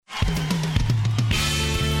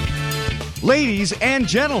Ladies and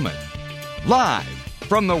gentlemen, live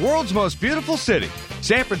from the world's most beautiful city,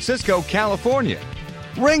 San Francisco, California,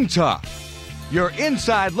 Ringtalk, your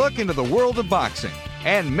inside look into the world of boxing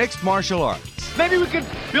and mixed martial arts. Maybe we could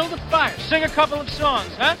build a fire, sing a couple of songs,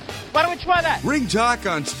 huh? Why don't we try that? Ringtalk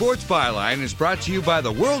on Sports Byline is brought to you by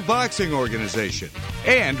the World Boxing Organization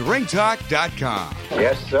and ringtalk.com.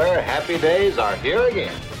 Yes, sir. Happy days are here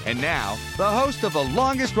again. And now, the host of the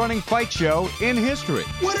longest-running fight show in history.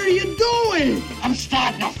 What are you doing? I'm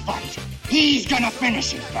starting a fight. He's gonna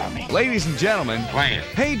finish it for me. Ladies and gentlemen,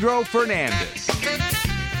 Pedro Fernandez.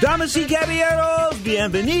 Damas y caballeros,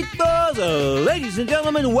 bienvenidos. Ladies and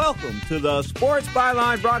gentlemen, welcome to the Sports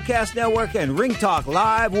Byline Broadcast Network and Ring Talk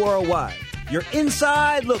Live Worldwide. Your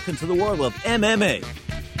inside look into the world of MMA.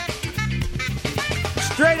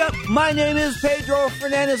 Straight up, my name is Pedro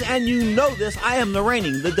Fernandez, and you know this. I am the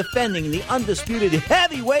reigning, the defending, the undisputed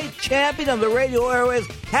heavyweight champion of the radio airways,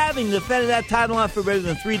 having defended that title on for better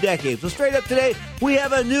than 3 decades. So straight up today, we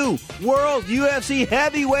have a new world UFC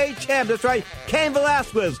heavyweight champ. That's right, Cain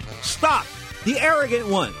Velasquez. Stop, the arrogant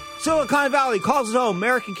one. Silicon Valley calls it home.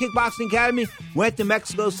 American Kickboxing Academy went to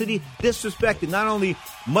Mexico City, disrespected not only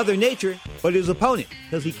Mother Nature, but his opponent,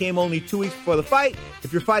 because he came only 2 weeks before the fight.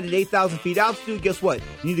 If you're fighting at 8,000 feet altitude, guess what?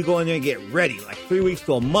 You need to go in there and get ready, like 3 weeks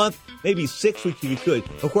to a month, maybe 6 weeks if you could.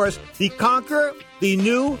 Of course, the conqueror, the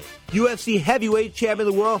new UFC heavyweight champion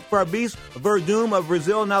of the world, Fabrice Verdum of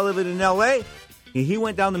Brazil, now living in L.A., he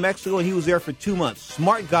went down to Mexico, and he was there for 2 months.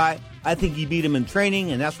 Smart guy. I think he beat him in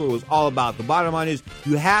training, and that's what it was all about. The bottom line is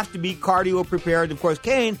you have to be cardio prepared. Of course,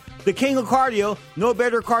 Cain, the king of cardio, no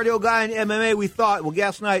better cardio guy in MMA, we thought. Well,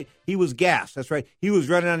 last night, he was gassed. That's right. He was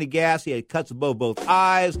running on the gas. He had cuts above both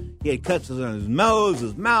eyes. He had cuts on his nose,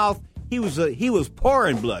 his mouth. He was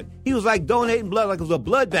pouring blood. He was like donating blood like it was a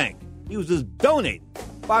blood bank. He was just donating.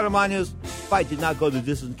 Bottom line is, fight did not go the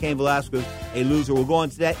distance. Cain Velasquez, a loser. We'll go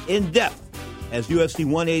into that in depth, as UFC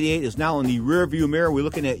 188 is now in the rearview mirror. We're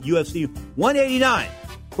looking at UFC 189.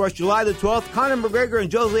 Of course, July the 12th, Conor McGregor and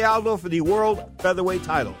Jose Aldo for the world featherweight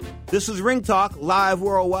title. This is Ring Talk, live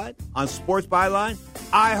worldwide on Sports Byline,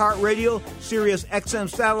 iHeartRadio, Sirius XM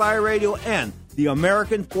Satellite Radio, and the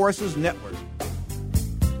American Forces Network.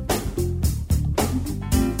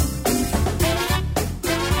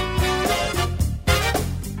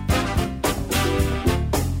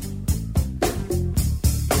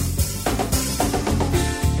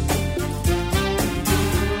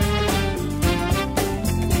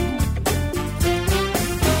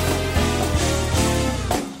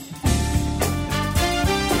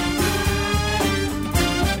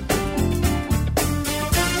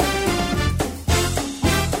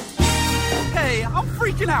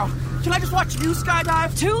 Can I just watch you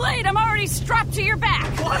skydive? Too late, I'm already strapped to your back.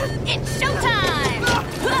 What? It's showtime! No!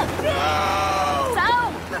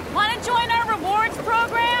 So, want to join our rewards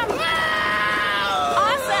program? No!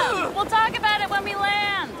 Awesome! We'll talk about it when we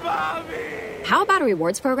land. Bobby! How about a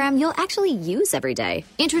rewards program you'll actually use every day?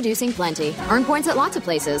 Introducing Plenty. Earn points at lots of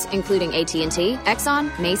places, including AT&T,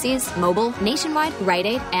 Exxon, Macy's, Mobile, Nationwide, Rite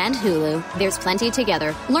Aid, and Hulu. There's Plenty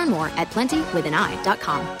together. Learn more at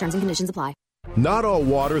plentywithani.com. Terms and conditions apply. Not all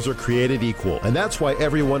waters are created equal, and that's why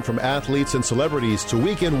everyone from athletes and celebrities to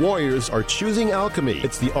weekend warriors are choosing Alchemy.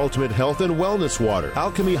 It's the ultimate health and wellness water.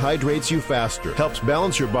 Alchemy hydrates you faster, helps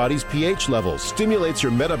balance your body's pH levels, stimulates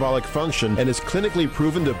your metabolic function, and is clinically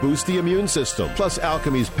proven to boost the immune system. Plus,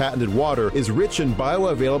 Alchemy's patented water is rich in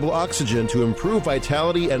bioavailable oxygen to improve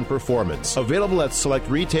vitality and performance. Available at select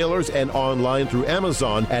retailers and online through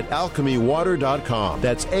Amazon at alchemywater.com.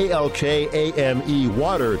 That's ALKAME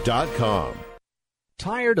water.com.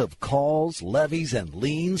 Tired of calls, levies, and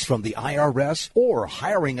liens from the IRS or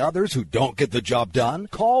hiring others who don't get the job done?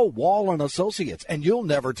 Call Wall & Associates and you'll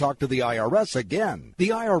never talk to the IRS again. The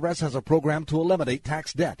IRS has a program to eliminate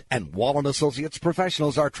tax debt, and Wall & Associates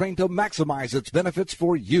professionals are trained to maximize its benefits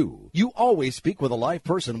for you. You always speak with a live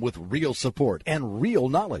person with real support and real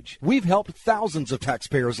knowledge. We've helped thousands of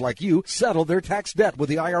taxpayers like you settle their tax debt with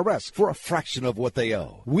the IRS for a fraction of what they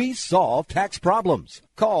owe. We solve tax problems.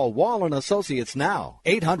 Call Wall & Associates now,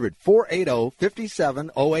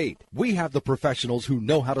 800-480-5708. We have the professionals who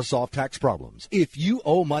know how to solve tax problems. If you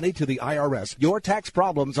owe money to the IRS, your tax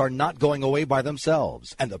problems are not going away by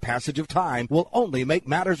themselves, and the passage of time will only make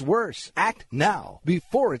matters worse. Act now,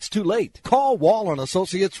 before it's too late. Call Wall &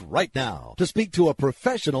 Associates right now to speak to a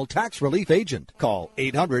professional tax relief agent. Call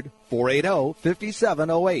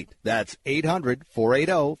 800-480-5708. That's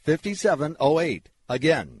 800-480-5708.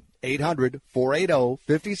 Again,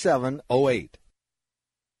 800-480-5708.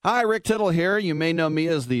 Hi, Rick Tittle here. You may know me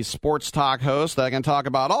as the sports talk host that can talk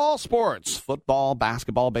about all sports: football,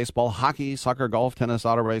 basketball, baseball, hockey, soccer, golf, tennis,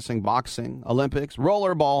 auto racing, boxing, Olympics,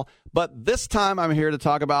 rollerball. But this time I'm here to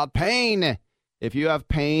talk about pain. If you have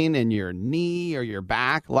pain in your knee or your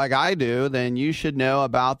back like I do, then you should know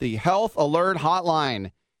about the Health Alert Hotline.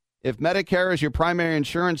 If Medicare is your primary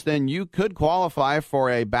insurance, then you could qualify for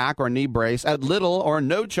a back or knee brace at little or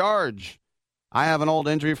no charge. I have an old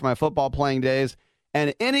injury from my football playing days,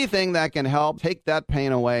 and anything that can help take that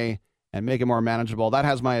pain away and make it more manageable, that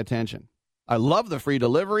has my attention. I love the free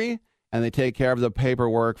delivery, and they take care of the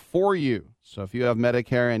paperwork for you. So if you have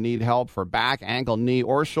Medicare and need help for back, ankle, knee,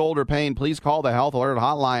 or shoulder pain, please call the Health Alert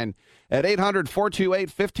Hotline at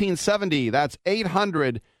 800-428-1570. That's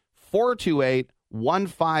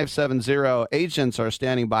 800-428-1570. Agents are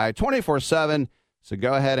standing by 24/7, so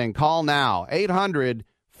go ahead and call now.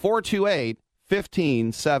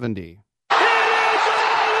 800-428-1570.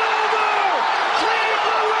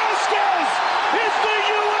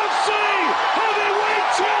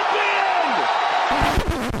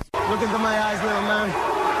 Look into my eyes, little man.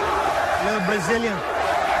 Little Brazilian.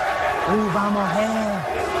 Ooh, vamos, hey.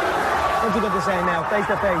 What you got to say now? Face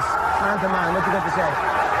to face. Man to man. What you got to say?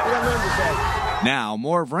 What you got to say? Now,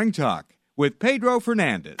 more of Ring Talk with Pedro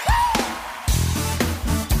Fernandez.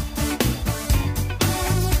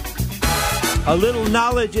 A little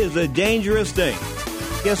knowledge is a dangerous thing.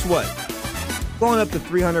 Guess what? Going up to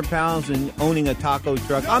 300 pounds and owning a taco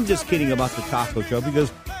truck. I'm just kidding about the taco truck because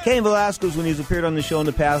Cain Velasquez, when he's appeared on the show in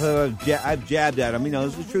the past, I've jabbed at him. You know,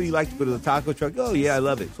 is it true you like to go to the taco truck? Oh, yeah, I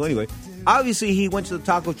love it. So anyway, obviously he went to the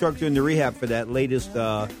taco truck during the rehab for that latest,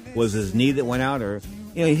 was his knee that went out? Or,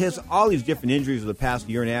 you know, he has all these different injuries for the past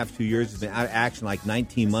year and a half, 2 years. He's been out of action like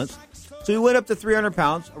 19 months. So he went up to 300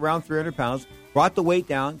 pounds, around 300 pounds, brought the weight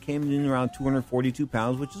down, came in around 242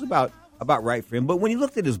 pounds, which is about right for him. But when he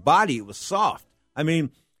looked at his body, it was soft. I mean,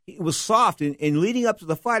 it was soft. And leading up to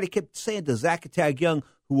the fight, I kept saying to Zacatag Young,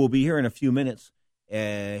 who will be here in a few minutes,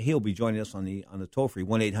 he'll be joining us on the toll-free,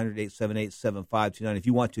 1-800-878-7529. If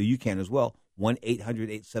you want to, you can as well,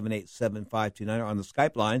 1-800-878-7529, on the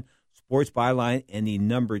Skype line, Sports Byline, and the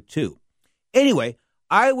number 2. Anyway,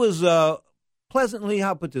 I was pleasantly,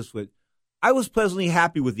 how to put this way, I was pleasantly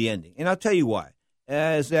happy with the ending, and I'll tell you why.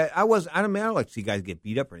 Is that I don't like to see guys get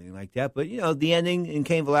beat up or anything like that, but, you know, the ending and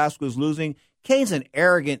Cain Velasquez losing, Cain's an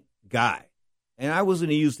arrogant guy. And I wasn't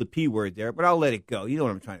going to use the P word there, but I'll let it go. You know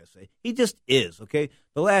what I'm trying to say. He just is, okay?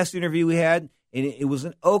 The last interview we had, and it was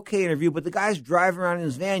an okay interview, but the guy's driving around in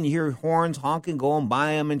his van. You hear horns honking, going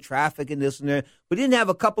by him, and traffic and this and that. But he didn't have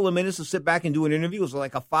a couple of minutes to sit back and do an interview. It was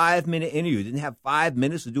like a 5-minute interview. He didn't have 5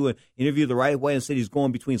 minutes to do an interview the right way and said he's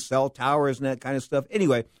going between cell towers and that kind of stuff.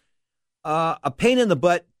 Anyway, a pain in the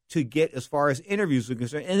butt to get as far as interviews are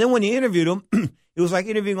concerned. And then when you interviewed him, it was like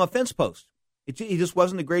interviewing on fence post. He just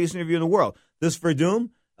wasn't the greatest interview in the world. This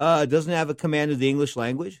Verdum doesn't have a command of the English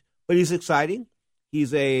language, but he's exciting. He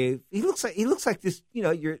looks like this, you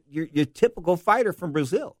know, your typical fighter from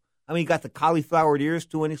Brazil. I mean, he got the cauliflowered ears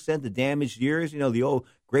to an extent, the damaged ears, you know, the old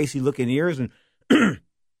Gracie looking ears, and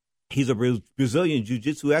he's a Brazilian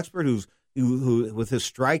jiu-jitsu expert who with his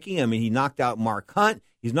striking. I mean, he knocked out Mark Hunt.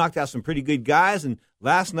 He's knocked out some pretty good guys, and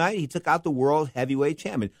last night he took out the world heavyweight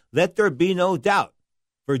champion. Let there be no doubt.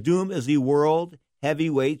 Verdum is the world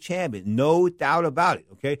heavyweight champion. No doubt about it,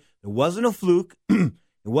 okay? It wasn't a fluke.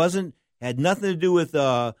 Had nothing to do with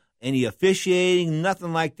any officiating,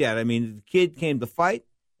 nothing like that. I mean, the kid came to fight,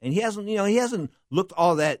 and he hasn't looked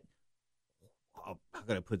all that, how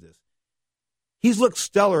can I put this? He's looked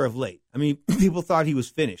stellar of late. I mean, people thought he was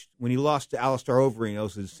finished. When he lost to Alistair Overeem, it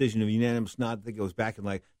was a decision of unanimous nod. I think it was back in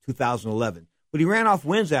like 2011. But he ran off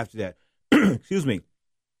wins after that. Excuse me.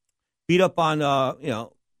 Beat up on,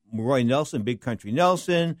 Roy Nelson, Big Country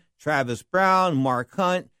Nelson, Travis Brown, Mark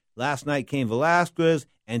Hunt. Last night came Velasquez,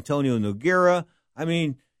 Antonio Nogueira. I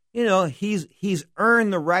mean, you know, he's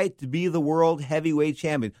earned the right to be the world heavyweight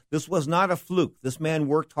champion. This was not a fluke. This man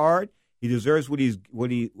worked hard. He deserves what he's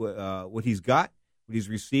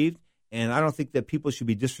received. And I don't think that people should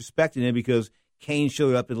be disrespecting him because Cain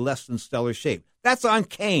showed up in less than stellar shape. That's on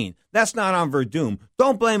Cain. That's not on Verdum.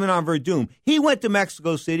 Don't blame it on Verdum. He went to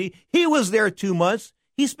Mexico City. He was there 2 months.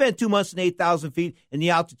 He spent 2 months in 8,000 feet in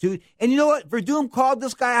the altitude. And you know what? Verdum called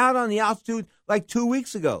this guy out on the altitude like 2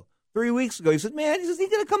 weeks ago, 3 weeks ago. He said, man, he's going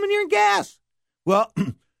to come in here and gas. Well,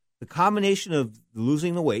 the combination of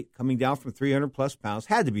losing the weight, coming down from 300-plus pounds,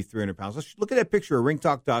 had to be 300 pounds. Let's look at that picture of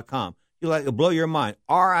ringtalk.com. It'll blow your mind.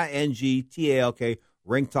 RINGTALK,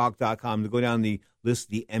 ringtalk.com. To go down the list,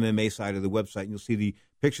 the MMA side of the website, and you'll see the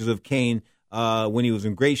pictures of Cain when he was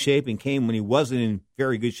in great shape and Cain when he wasn't in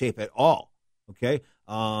very good shape at all. Okay?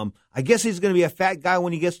 I guess he's going to be a fat guy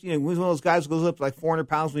when he gets, he's one of those guys who goes up to like 400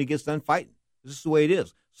 pounds when he gets done fighting. This is the way it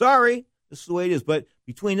is. Sorry, this is the way it is. But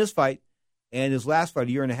between this fight and his last fight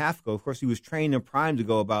a year and a half ago, of course, he was trained and primed to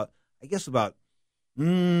go about it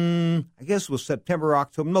was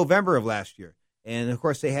November of last year. And, of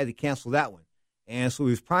course, they had to cancel that one. And so he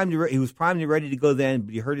was primed and ready to go then,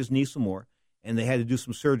 but he hurt his knee some more, and they had to do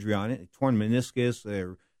some surgery on it. Torn meniscus,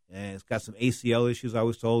 and it's got some ACL issues, I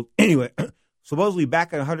was told. Anyway, supposedly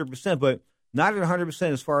back at 100%, but not at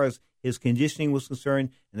 100% as far as his conditioning was concerned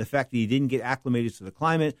and the fact that he didn't get acclimated to the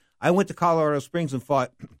climate. I went to Colorado Springs and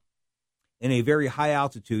fought in a very high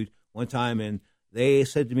altitude one time, and they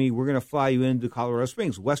said to me, we're going to fly you into Colorado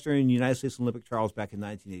Springs, Western United States Olympic trials back in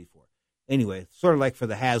 1984. Anyway, sort of like for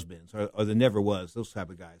the has-beens or the never-was, those type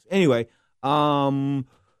of guys. Anyway,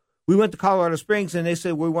 we went to Colorado Springs, and they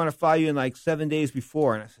said, we want to fly you in like 7 days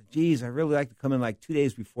before. And I said, geez, I really like to come in like 2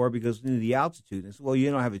 days before because of the altitude. And they said, well, you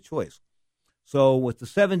don't have a choice. So with the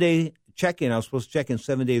 7-day check-in, I was supposed to check in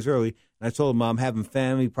 7 days early, and I told them I'm having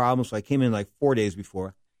family problems, so I came in like 4 days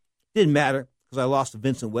before. Didn't matter because I lost to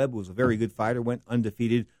Vincent Webb, who was a very good fighter, went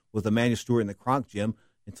undefeated with Emmanuel Stewart in the Kronk gym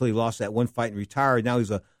until he lost that one fight and retired. Now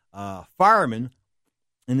he's a fireman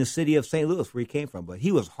in the city of St. Louis, where he came from. But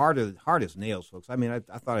he was hard as nails, folks. I mean,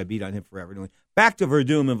 I thought I beat on him forever. Anyway, back to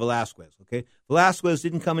Verdum and Velasquez, okay? Velasquez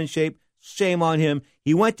didn't come in shape. Shame on him.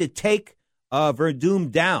 He went to take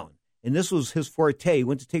Verdum down, and this was his forte. He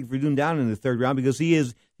went to take Verdum down in the third round because he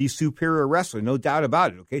is the superior wrestler, no doubt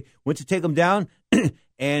about it, okay? Went to take him down,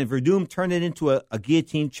 and Verdum turned it into a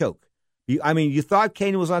guillotine choke. You thought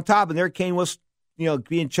Kane was on top, and there Kane was,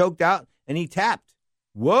 being choked out, and he tapped.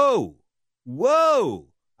 Whoa.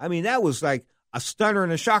 I mean, that was like a stunner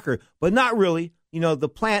and a shocker, but not really. The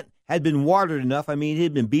plant had been watered enough. I mean, he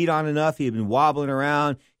had been beat on enough. He had been wobbling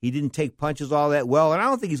around. He didn't take punches all that well, and I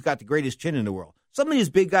don't think he's got the greatest chin in the world. Some of these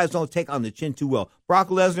big guys don't take on the chin too well. Brock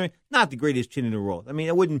Lesnar, not the greatest chin in the world. I mean,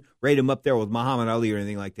 I wouldn't rate him up there with Muhammad Ali or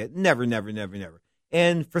anything like that. Never.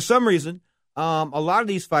 And for some reason, a lot of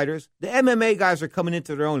these fighters, the MMA guys are coming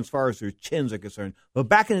into their own as far as their chins are concerned. But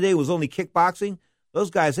back in the day, it was only kickboxing. Those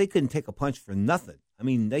guys, they couldn't take a punch for nothing. I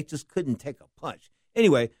mean, they just couldn't take a punch.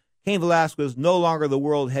 Anyway, Cain Velasquez, no longer the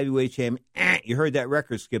world heavyweight champion. You heard that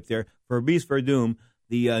record skip there. Fabrice Verdum,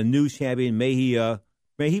 the new champion, may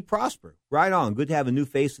he prosper. Right on. Good to have a new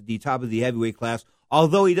face at the top of the heavyweight class.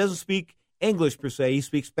 Although he doesn't speak English per se, he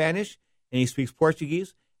speaks Spanish and he speaks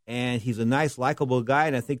Portuguese. And he's a nice, likable guy.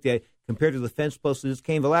 And I think that compared to the fence post of this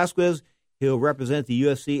Cain Velasquez, he'll represent the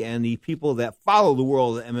UFC and the people that follow the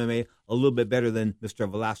world of MMA a little bit better than Mr.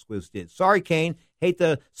 Velasquez did. Sorry, Cain. Hate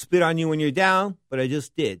to spit on you when you're down, but I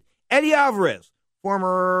just did. Eddie Alvarez,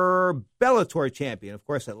 former Bellator champion, of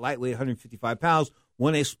course, at lightweight, 155 pounds,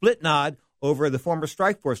 won a split nod over the former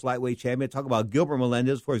Strikeforce lightweight champion. Talk about Gilbert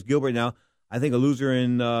Melendez. Of course, Gilbert now, I think, a loser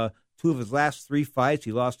in 2 of his last 3 fights.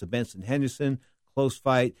 He lost to Benson Henderson, close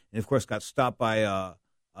fight, and, of course, got stopped by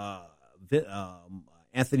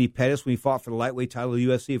Anthony Pettis when he fought for the lightweight title of the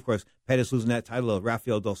UFC. Of course, Pettis losing that title of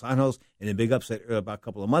Rafael Dos Anjos in a big upset about a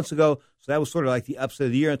couple of months ago. So that was sort of like the upset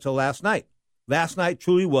of the year until last night. Last night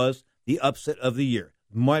truly was the upset of the year.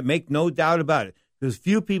 Might make no doubt about it, because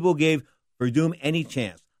few people gave Verdum any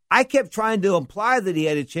chance. I kept trying to imply that he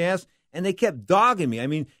had a chance, and they kept dogging me. I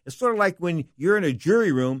mean, it's sort of like when you're in a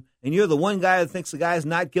jury room, and you're the one guy that thinks the guy's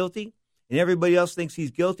not guilty, and everybody else thinks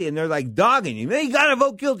he's guilty, and they're like dogging you. Man, you got to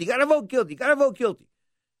vote guilty. You got to vote guilty. You got to vote guilty.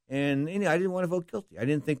 And I didn't want to vote guilty. I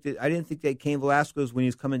didn't think that Cain Velasquez, when he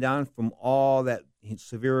was coming down from all that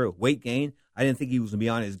severe weight gain, I didn't think he was going to be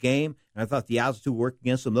on his game. And I thought the altitude worked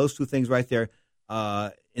against him. Those two things right there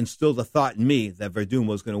instilled a thought in me that Verdum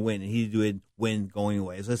was going to win, and he did win going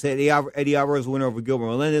away. As I said, Eddie Alvarez won over Gilbert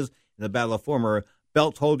Melendez in the battle of former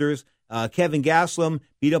belt holders. Kevin Gastelum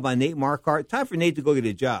beat up on Nate Marquardt. Time for Nate to go get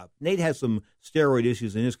a job. Nate had some steroid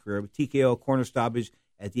issues in his career, but TKO, corner stoppage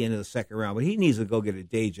at the end of the second round. But he needs to go get a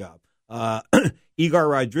day job. Igor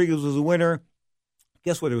Rodriguez was a winner.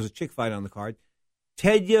 Guess what? There was a chick fight on the card.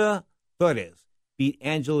 Teja Torres beat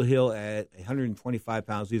Angela Hill at 125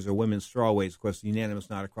 pounds. These are women's strawweights. Of course,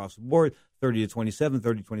 unanimous nod across the board, 30-27,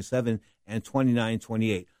 30-27, and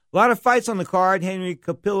 29-28. A lot of fights on the card. Henry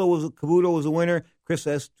Caputo was a winner. Chris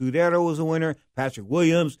Estudero was a winner. Patrick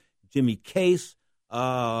Williams, Jimmy Case,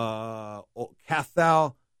 Cathal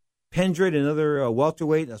Pendred, another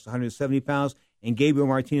welterweight, that's 170 pounds, and Gabriel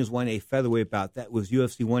Martinez won a featherweight bout. That was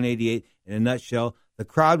UFC 188 in a nutshell. The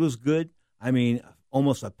crowd was good. I mean,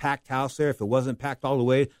 almost a packed house there. If it wasn't packed all the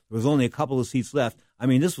way, there was only a couple of seats left. I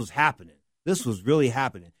mean, this was happening. This was really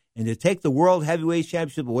happening. And to take the World Heavyweight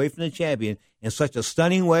Championship away from the champion in such a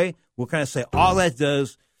stunning way, we'll kind of say all that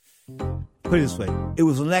does, put it this way, it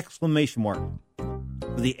was an exclamation mark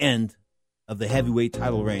for the end of the heavyweight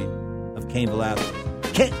title reign of Cain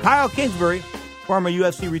Velasquez. Kyle Kingsbury, former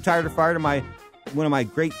UFC retired fighter, one of my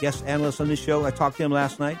great guest analysts on this show. I talked to him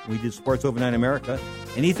last night. We did Sports Overnight America,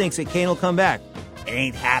 and he thinks that Cain will come back. It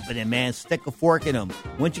ain't happening, man. Stick a fork in him.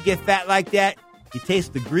 Once you get fat like that, you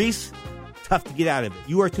taste the grease, tough to get out of it.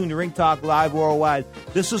 You are tuned to Ring Talk Live Worldwide.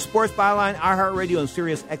 This is Sports Byline, iHeartRadio, and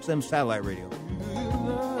Sirius XM Satellite Radio.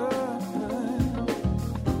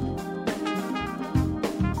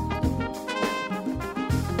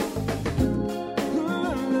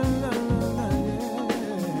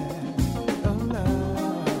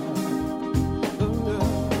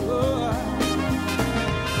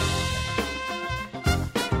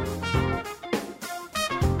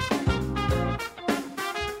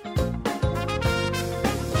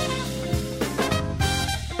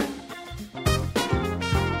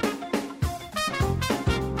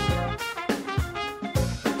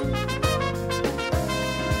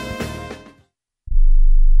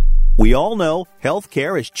 We all know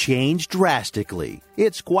healthcare has changed drastically.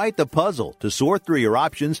 It's quite the puzzle to sort through your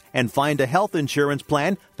options and find a health insurance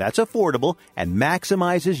plan that's affordable and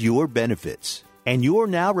maximizes your benefits. And you're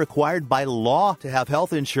now required by law to have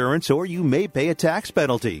health insurance, or you may pay a tax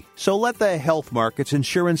penalty. So let the Health Markets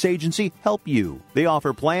Insurance Agency help you. They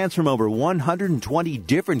offer plans from over 120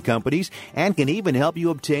 different companies and can even help you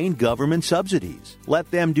obtain government subsidies. Let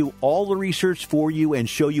them do all the research for you and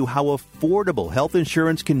show you how affordable health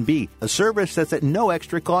insurance can be, a service that's at no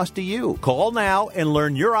extra cost to you. Call now and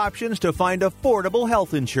learn your options to find affordable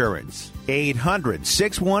health insurance.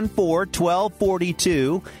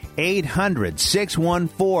 800-614-1242.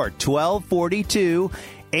 800-614-1242.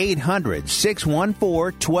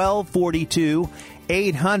 800-614-1242.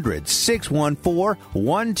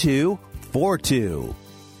 800-614-1242.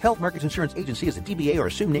 Health Markets Insurance Agency is a DBA or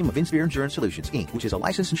assumed name of Insphere Insurance Solutions, Inc., which is a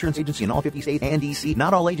licensed insurance agency in all 50 states and D.C.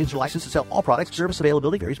 Not all agents are licensed to sell all products. Service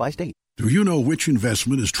availability varies by state. Do you know which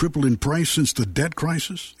investment has tripled in price since the debt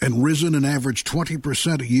crisis and risen an average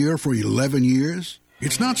 20% a year for 11 years?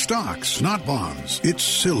 It's not stocks, not bonds, it's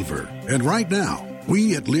silver. And right now,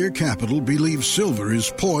 we at Lear Capital believe silver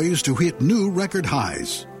is poised to hit new record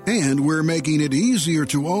highs. And we're making it easier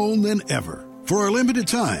to own than ever. For a limited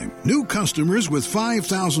time, new customers with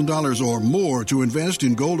 $5,000 or more to invest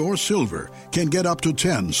in gold or silver can get up to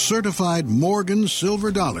 10 certified Morgan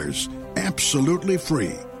silver dollars absolutely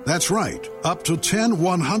free. That's right, up to 10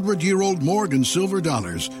 100-year-old Morgan silver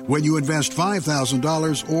dollars when you invest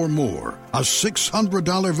 $5,000 or more. A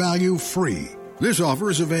 $600 value free. This offer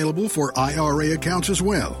is available for IRA accounts as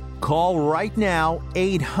well. Call right now,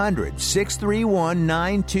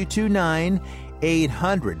 800-631-9229,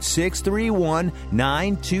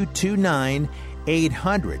 800-631-9229,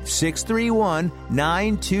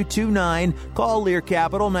 800-631-9229. Call Lear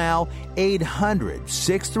Capital now,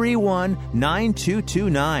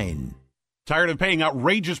 800-631-9229. Tired of paying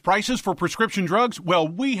outrageous prices for prescription drugs? Well,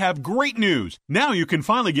 we have great news. Now you can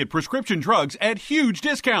finally get prescription drugs at huge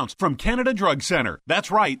discounts from Canada Drug Center. That's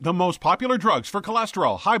right, the most popular drugs for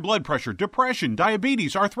cholesterol, high blood pressure, depression,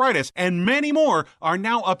 diabetes, arthritis, and many more are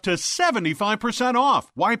now up to 75%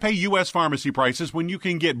 off. Why pay U.S. pharmacy prices when you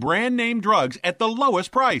can get brand name drugs at the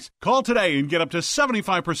lowest price? Call today and get up to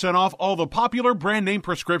 75% off all the popular brand name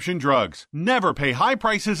prescription drugs. Never pay high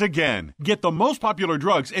prices again. Get the most popular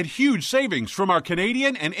drugs at huge savings from our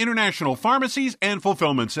Canadian and international pharmacies and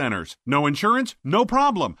fulfillment centers. No insurance? No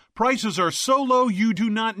problem. Prices are so low you do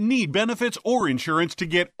not need benefits or insurance to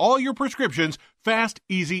get all your prescriptions fast,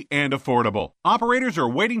 easy, and affordable. Operators are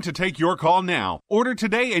waiting to take your call now. Order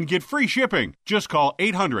today and get free shipping. Just call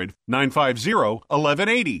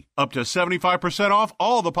 800-950-1180. Up to 75% off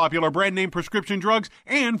all the popular brand name prescription drugs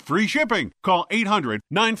and free shipping. Call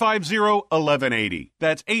 800-950-1180.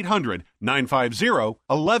 That's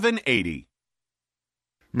 800-950-1180.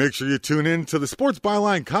 Make sure you tune in to the Sports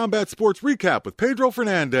Byline Combat Sports Recap with Pedro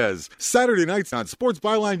Fernandez. Saturday nights on Sports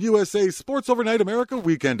Byline USA Sports Overnight America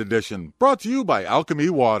Weekend Edition. Brought to you by Alchemy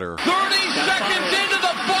Water. 30 seconds into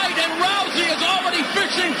the fight, and Rousey is already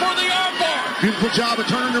fishing for the armbar. Beautiful job of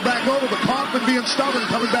turning her back over, but Kaufman being stubborn,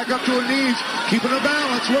 coming back up to her knees, keeping her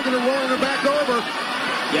balance, looking at her, rolling her back over.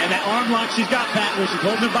 Yeah, that arm lock she's got, Pat, where she's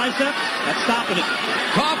holding her bicep, that's stopping it.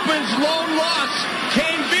 Kaufman's lone loss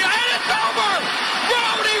came via, and it's over!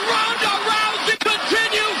 Ronda Rousey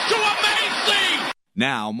continues to amaze me!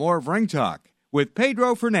 Now, more of Ring Talk with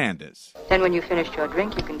Pedro Fernandez. Then when you finished your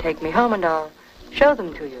drink, you can take me home and I'll show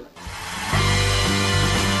them to you.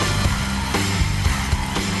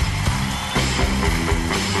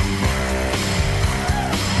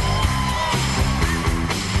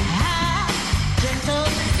 Gentle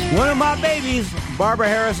One of my babies, Barbara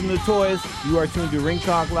Harris and the Toys. You are tuned to Ring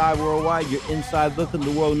Talk Live Worldwide, your inside look into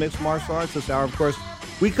the world of mixed martial arts. This hour, of course,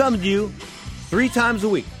 we come to you 3 times a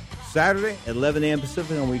week. Saturday at 11 a.m.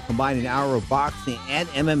 Pacific, and we combine an hour of boxing and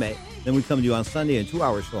MMA. Then we come to you on Sunday, a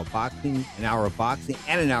 2-hour show of boxing, an hour of boxing,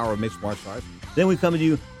 and an hour of mixed martial arts. Then we come to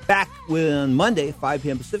you back on Monday, 5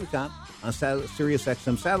 p.m. Pacific time, on Sirius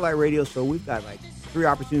XM satellite radio. So we've got like 3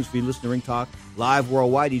 opportunities for you to listen to Ring Talk live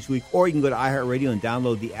worldwide each week, or you can go to iHeartRadio and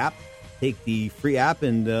download the app. Take the free app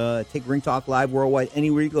and take Ring Talk live worldwide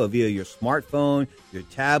anywhere you go via your smartphone, your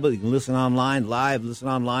tablet. You can listen online live, listen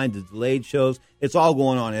online to delayed shows. It's all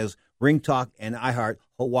going on as Ring Talk and iHeart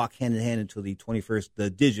walk hand in hand until the 21st, the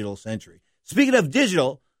digital century. Speaking of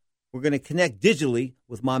digital, we're going to connect digitally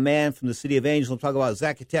with my man from the City of Angels. We'll talk about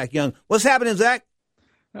Zach Attack Young. What's happening, Zach?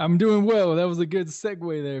 I'm doing well. That was a good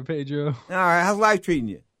segue there, Pedro. All right. How's life treating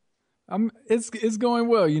you? It's going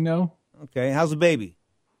well, you know. Okay. How's the baby?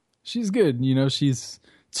 She's good. You know, she's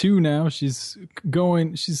 2 now. She's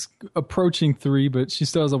approaching 3, but she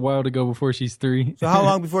still has a while to go before she's 3. So how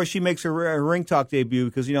long before she makes her Ring Talk debut?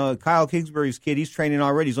 Because, you know, Kyle Kingsbury's kid, he's training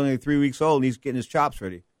already. He's only 3 weeks old, and he's getting his chops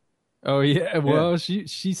ready. Oh, yeah. Well, she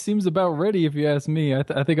seems about ready, if you ask me. I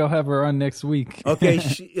think I'll have her on next week. Okay.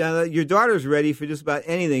 Your daughter's ready for just about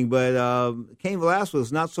anything, but Cain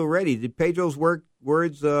Velasquez not so ready. Did Pedro's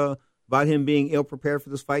words about him being ill-prepared for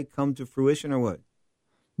this fight come to fruition or what?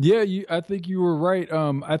 Yeah, I think you were right.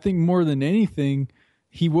 I think more than anything,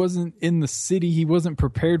 he wasn't in the city. He wasn't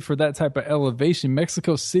prepared for that type of elevation.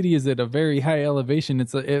 Mexico City is at a very high elevation.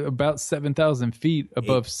 It's about 7,000 feet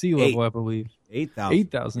above sea level, I believe. 8,000.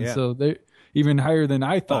 8,000. Yeah. So they're even higher than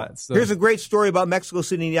I thought. So here's a great story about Mexico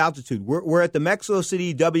City and the altitude. We're at the Mexico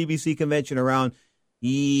City WBC convention around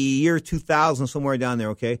year 2000, somewhere down there,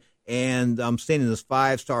 okay? And I'm staying in this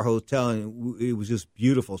 5-star hotel, and it was just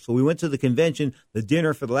beautiful. So we went to the convention, the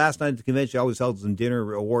dinner for the last night of the convention. I always held some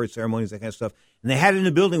dinner, award ceremonies, that kind of stuff. And they had it in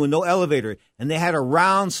a building with no elevator, and they had a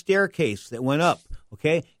round staircase that went up,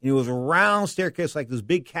 okay? And it was a round staircase like this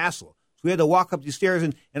big castle. So we had to walk up these stairs,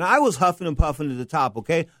 and I was huffing and puffing to the top,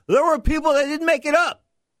 okay? There were people that didn't make it up.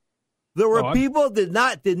 There were people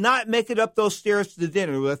that did not make it up those stairs to the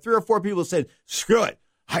dinner. There were 3 or 4 people that said, screw it,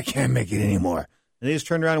 I can't make it anymore. And they just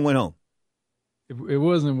turned around and went home. It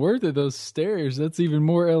wasn't worth it, those stairs. That's even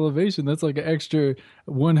more elevation. That's like an extra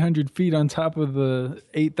 100 feet on top of the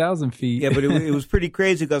 8,000 feet. Yeah, but it was pretty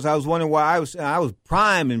crazy because I was wondering why I was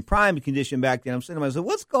prime condition back then. I'm sitting there, I said,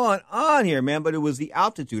 what's going on here, man? But it was the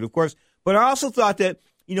altitude, of course. But I also thought that,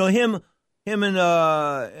 you know, him and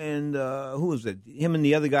who was it? Him and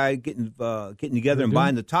the other guy getting together and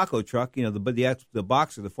buying the taco truck. You know, the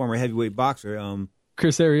boxer, the former heavyweight boxer.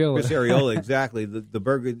 Chris Arreola, exactly. The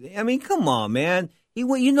burger. I mean, come on, man. He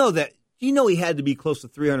had to be close to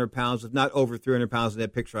 300 pounds, if not over 300 pounds in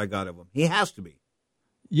that picture I got of him. He has to be.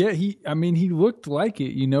 Yeah, he looked like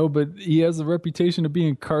it, you know, but he has a reputation of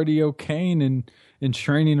being cardio Cain and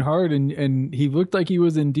training hard, and he looked like he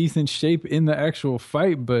was in decent shape in the actual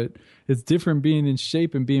fight, but it's different being in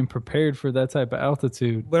shape and being prepared for that type of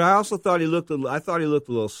altitude. But I also thought he looked a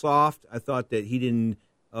little soft. I thought that he didn't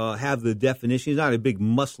have the definition. He's not a big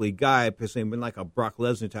muscly guy per se, but like a Brock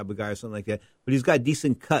Lesnar type of guy or something like that. But he's got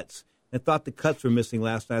decent cuts. I thought the cuts were missing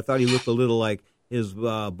last night. I thought he looked a little like his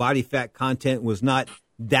body fat content was not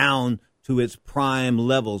down to its prime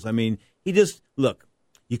levels. I mean,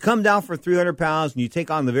 you come down for 300 pounds and you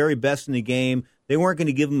take on the very best in the game. They weren't going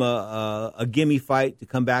to give him a gimme fight to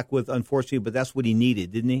come back with, unfortunately, but that's what he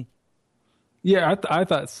needed, didn't he? Yeah, I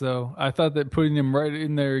thought so. I thought that putting him right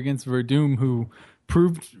in there against Verdum, who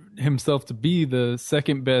proved himself to be the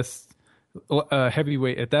second best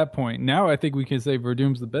heavyweight at that point. Now I think we can say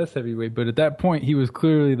Verdum's the best heavyweight, but at that point he was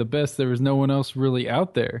clearly the best. There was no one else really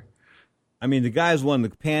out there. I mean, the guy's won the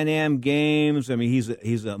Pan Am Games. I mean,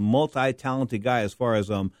 he's a multi-talented guy as far as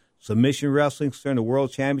submission wrestling concerned, the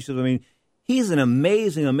World Championships. I mean, he's an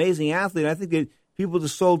amazing, amazing athlete. I think that people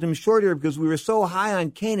just sold him short here because we were so high on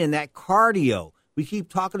Cain and that cardio. We keep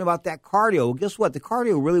talking about that cardio. Well, guess what? The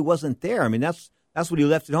cardio really wasn't there. I mean, that's what he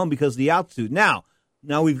left at home because of the altitude. Now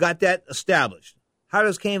we've got that established. How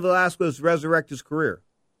does Cain Velasquez resurrect his career?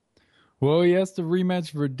 Well, he has to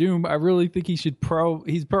rematch Verdum. I really think he's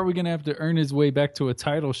probably going to have to earn his way back to a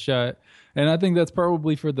title shot. And I think that's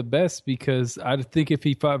probably for the best because I think if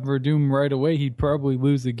he fought Verdum right away, he'd probably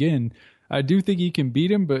lose again. I do think he can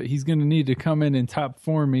beat him, but he's going to need to come in top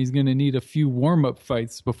form. He's going to need a few warm-up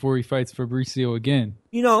fights before he fights Fabricio again.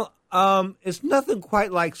 You know, it's nothing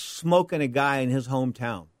quite like smoking a guy in his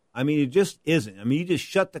hometown. I mean, it just isn't. I mean, you just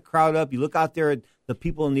shut the crowd up. You look out there at the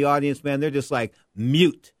people in the audience, man, they're just like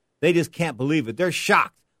mute. They just can't believe it. They're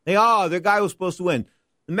shocked. Their guy was supposed to win.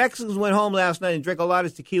 the Mexicans went home last night and drank a lot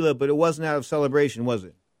of tequila, but it wasn't out of celebration, was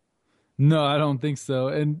it? No, I don't think so.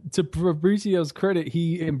 And to Fabrizio's credit,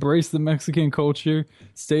 he embraced the Mexican culture,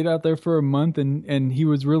 stayed out there for a month, and he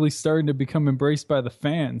was really starting to become embraced by the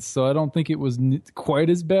fans. So I don't think it was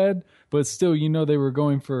quite as bad, but still, they were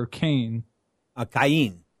going for Cain.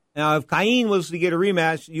 Cain. Now, if Cain was to get a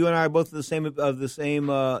rematch, you and I are both of the same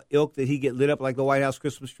ilk that he get lit up like the White House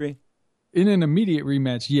Christmas tree? In an immediate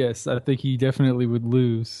rematch, yes, I think he definitely would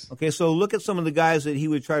lose. Okay, so look at some of the guys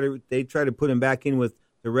that they'd try to put him back in with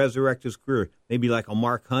to resurrect his career. Maybe like a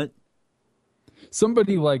Mark Hunt.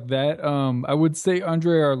 Somebody like that. I would say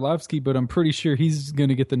Andrei Arlovsky, but I'm pretty sure he's going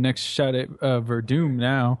to get the next shot at Verdum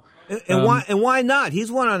now. And why not?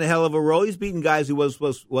 He's won on a hell of a roll. He's beaten guys he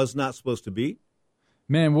was not supposed to beat.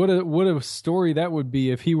 Man, what a story that would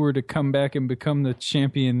be if he were to come back and become the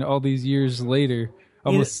champion all these years later.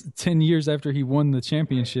 Almost 10 years after he won the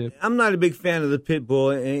championship. I'm not a big fan of the pit bull,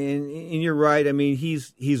 and you're right. I mean,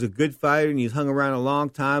 he's a good fighter, and he's hung around a long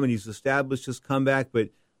time, and he's established his comeback, but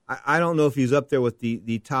I don't know if he's up there with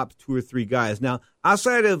the top 2 or 3 guys. Now,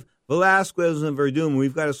 outside of Velasquez and Verdum,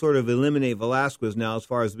 we've got to sort of eliminate Velasquez now as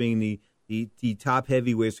far as being the top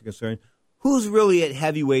heavyweights are concerned. Who's really at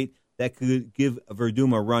heavyweight that could give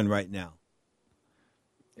Verdum a run right now?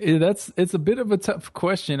 It's a bit of a tough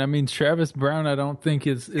question. I mean, Travis Brown, I don't think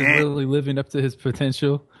is really living up to his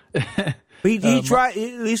potential. But he tried.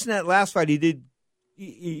 At least in that last fight, he did.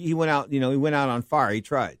 He went out. He went out on fire. He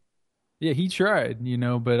tried. Yeah, he tried.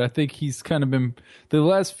 But I think he's kind of been the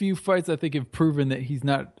last few fights. I think have proven that he's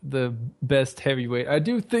not the best heavyweight. I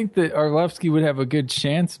do think that Arlovsky would have a good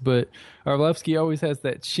chance, but Arlovsky always has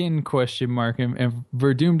that chin question mark, and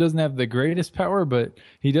Verdum doesn't have the greatest power, but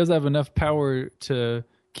he does have enough power to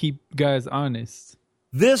keep guys honest.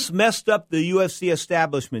 This messed up the UFC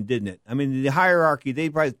establishment, didn't it? I mean, the hierarchy, they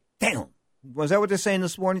probably, damn. Was that what they're saying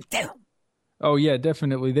this morning? Damn. Oh, yeah,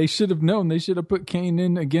 definitely. They should have known. They should have put Cain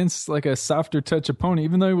in against like a softer touch opponent.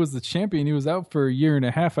 Even though he was the champion, he was out for a year and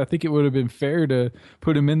a half. I think it would have been fair to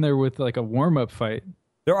put him in there with like a warm-up fight.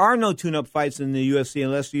 There are no tune-up fights in the UFC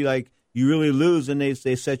unless you really lose and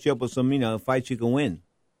they set you up with some, fights you can win.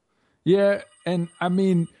 Yeah, and I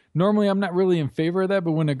mean, normally I'm not really in favor of that,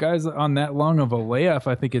 but when a guy's on that long of a layoff,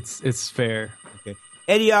 I think it's fair. Okay.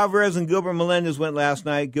 Eddie Alvarez and Gilbert Melendez went last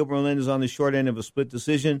night. Gilbert Melendez on the short end of a split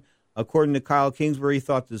decision. According to Kyle Kingsbury, he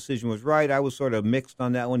thought the decision was right. I was sort of mixed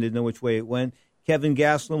on that one, didn't know which way it went. Kevin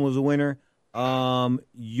Gastelum was a winner.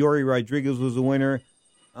 Yuri Rodriguez was a winner.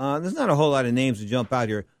 There's not a whole lot of names to jump out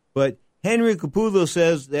here, but Henry Caputo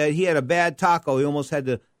says that he had a bad taco. He almost had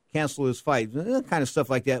to cancel his fight. Kind of stuff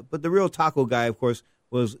like that. But the real taco guy, of course,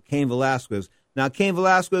 was Cain Velasquez. Now, Cain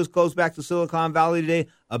Velasquez goes back to Silicon Valley today,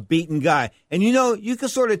 a beaten guy. And, you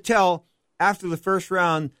could sort of tell after the first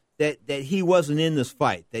round that he wasn't in this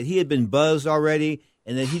fight, that he had been buzzed already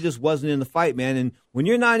and that he just wasn't in the fight, man. And when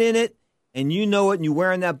you're not in it and you know it and you're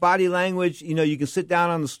wearing that body language, you can sit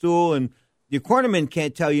down on the stool and your cornerman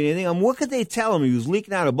can't tell you anything. What could they tell him? He was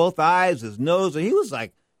leaking out of both eyes, his nose, and he looked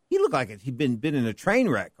like he'd been in a train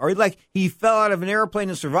wreck or like he fell out of an airplane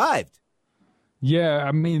and survived. Yeah,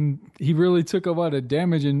 I mean, he really took a lot of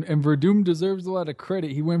damage, and Verdum deserves a lot of credit.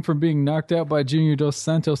 He went from being knocked out by Junior Dos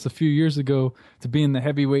Santos a few years ago to being the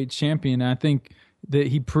heavyweight champion. I think that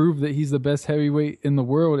he proved that he's the best heavyweight in the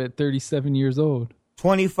world at 37 years old.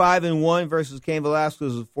 25-1 versus Cain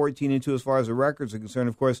Velasquez is 14-2 as far as the records are concerned.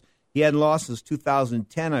 Of course, he hadn't lost since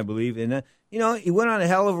 2010, I believe. And, he went on a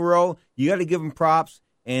hell of a roll. You got to give him props.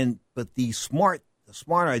 But the smart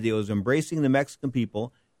idea was embracing the Mexican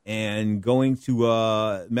people and going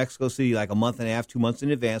to Mexico City like a month and a half, 2 months in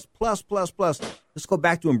advance. Plus, let's go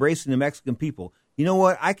back to embracing the Mexican people. You know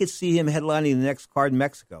what? I could see him headlining the next card in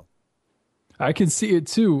Mexico. I can see it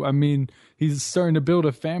too. I mean, he's starting to build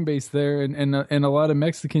a fan base there, and a lot of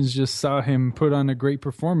Mexicans just saw him put on a great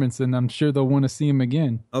performance, and I'm sure they'll want to see him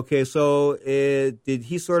again. Okay, so did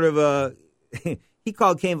he sort of he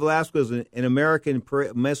called Cain Velasquez an American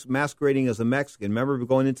masquerading as a Mexican. Remember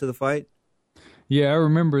going into the fight? Yeah, I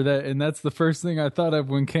remember that, and that's the first thing I thought of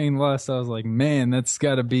when Cain lost. I was like, man, that's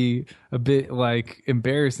got to be a bit,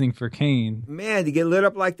 embarrassing for Cain. Man, to get lit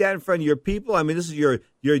up like that in front of your people, I mean, this is your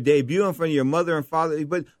debut in front of your mother and father.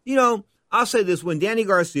 But, I'll say this. When Danny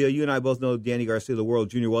Garcia, you and I both know Danny Garcia, the world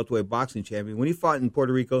junior welterweight boxing champion, when he fought in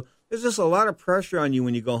Puerto Rico, there's just a lot of pressure on you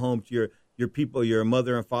when you go home to your people, your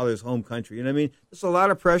mother and father's home country. You know what I mean? There's a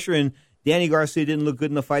lot of pressure, and Danny Garcia didn't look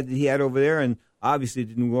good in the fight that he had over there, and obviously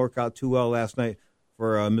didn't work out too well last night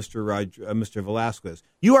for Mr. Velasquez.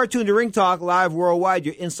 You are tuned to Ring Talk live worldwide.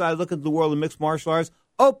 Your inside look into the world of mixed martial arts.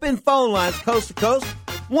 Open phone lines coast to coast.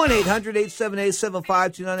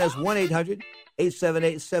 1-800-878-7529. That's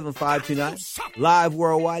 878-7529. Live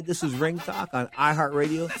worldwide, this is Ring Talk on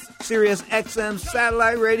iHeartRadio, Sirius XM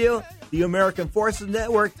Satellite Radio, the American Forces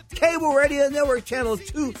Network, Cable Radio Network Channel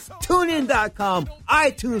 2, TuneIn.com,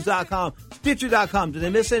 iTunes.com, Stitcher.com. Did I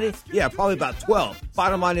miss any? Yeah, probably about 12.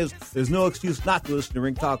 Bottom line is, there's no excuse not to listen to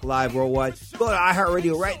Ring Talk Live Worldwide. Go to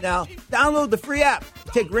iHeartRadio right now. Download the free app.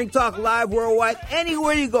 Take Ring Talk Live Worldwide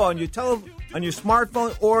anywhere you go, on your on your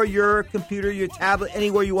smartphone or your computer, your tablet,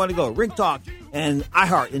 anywhere you want to go. Ring Talk and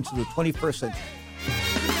iHeart into the 21st century.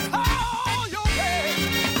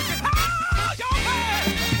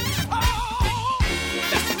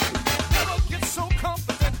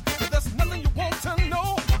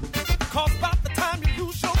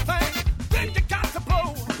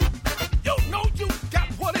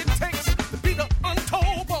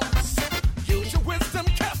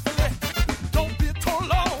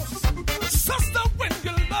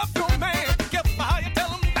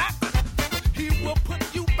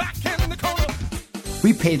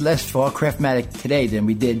 We paid less for our Craftmatic today than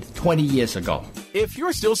we did 20 years ago. If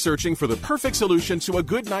you're still searching for the perfect solution to a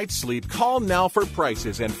good night's sleep, call now for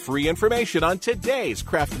prices and free information on today's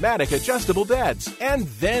Craftmatic adjustable beds. And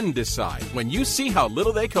then decide when you see how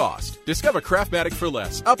little they cost. Discover Craftmatic for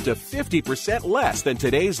less, up to 50% less than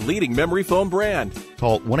today's leading memory foam brand.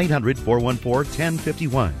 Call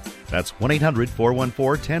 1-800-414-1051. That's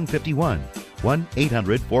 1-800-414-1051.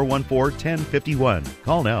 1-800-414-1051.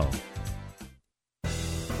 Call now.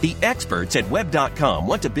 The experts at Web.com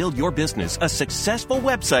want to build your business a successful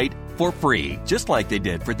website for free, just like they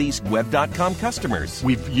did for these Web.com customers.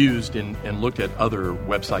 We've used and looked at other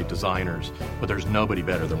website designers, but there's nobody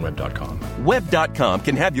better than Web.com. Web.com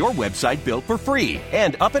can have your website built for free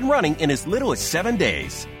and up and running in as little as 7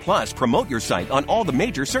 days. Plus, promote your site on all the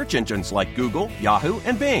major search engines like Google, Yahoo,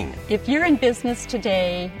 and Bing. If you're in business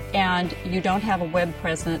today and you don't have a web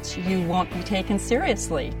presence, you won't be taken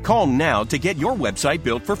seriously. Call now to get your website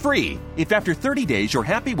built for free. If after 30 days you're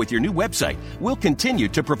happy with your new website, we'll continue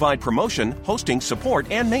to provide promotion, hosting,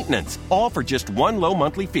 support, and maintenance, all for just one low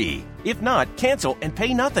monthly fee. If not, cancel and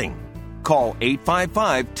pay nothing. Call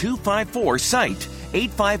 855-254-SITE,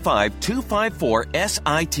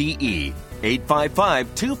 855-254-SITE.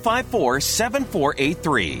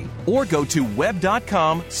 855-254-7483 or go to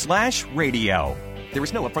web.com/radio. There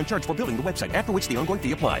is no upfront charge for building the website, after which the ongoing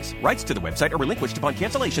fee applies. Rights to the website are relinquished upon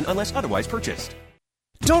cancellation unless otherwise purchased.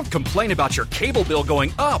 Don't complain about your cable bill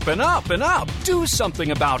going up and up and up. Do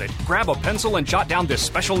something about it. Grab a pencil and jot down this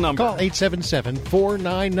special number. Call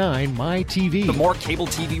 877-499-MY-TV. The more cable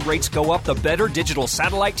TV rates go up, the better digital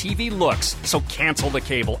satellite TV looks. So cancel the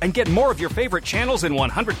cable and get more of your favorite channels in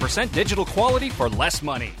 100% digital quality for less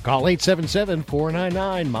money. Call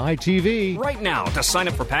 877-499-MY-TV. Right now to sign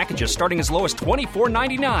up for packages starting as low as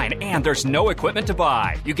 $24.99, and there's no equipment to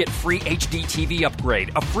buy. You get free HD TV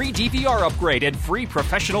upgrade, a free DVR upgrade, and free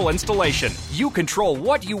professional installation. You control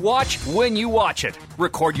what you watch when you watch it.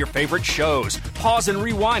 Record your favorite shows. Pause and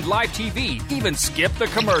rewind live TV. Even skip the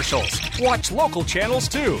commercials. Watch local channels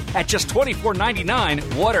too. At just $24.99,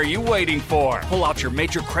 what are you waiting for? Pull out your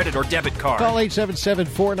major credit or debit card. Call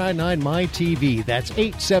 877-499-MY-TV. That's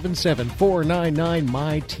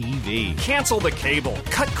 877-499-MY-TV. Cancel the cable,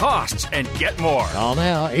 cut costs, and get more. Call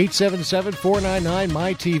now,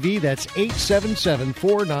 877-499-MY-TV. That's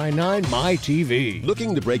 877-499-MY-TV. Looking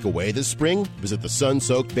to break away this spring? Visit the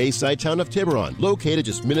sun-soaked bayside town of Tiburon, located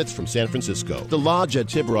just minutes from San Francisco. The Lodge at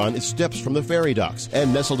Tiburon is steps from the ferry docks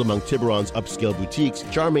and nestled among Tiburon's upscale boutiques,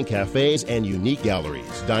 charming cafes, and unique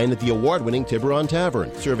galleries. Dine at the award-winning Tiburon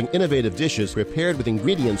Tavern, serving innovative dishes prepared with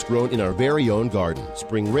ingredients grown in our very own garden.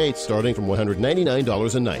 Spring rates starting from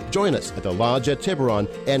 $199 a night. Join us at the Lodge at Tiburon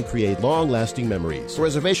and create long-lasting memories. For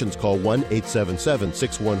reservations, call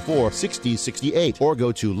 1-877-614-6068 or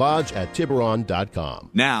go to lodgeattiburon.com.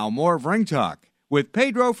 Now, more of Ring Talk with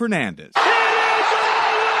Pedro Fernandez.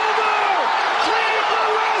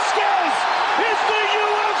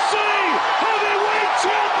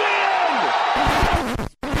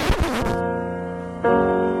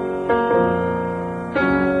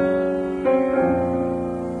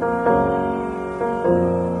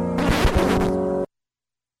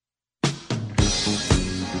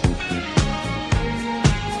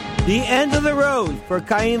 The end of the road for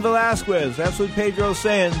Cain Velasquez. That's what Pedro's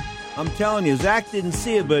saying. I'm telling you, Zach didn't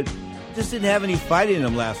see it, but just didn't have any fight in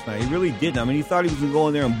him last night. He really didn't. I mean, he thought he was going to go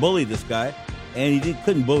in there and bully this guy, and he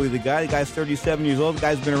couldn't bully the guy. The guy's 37 years old. The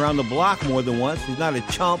guy's been around the block more than once. He's not a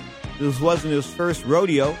chump. This wasn't his first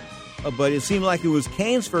rodeo, but it seemed like it was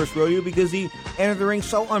Cain's first rodeo because he entered the ring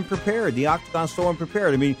so unprepared, the octagon so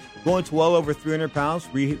unprepared. I mean, going to well over 300 pounds,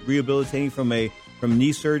 rehabilitating from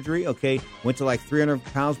knee surgery, okay, went to like 300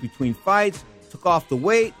 pounds between fights, took off the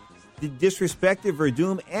weight, disrespected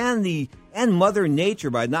Verdum and Mother Nature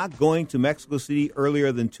by not going to Mexico City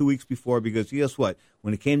earlier than 2 weeks before, because guess what?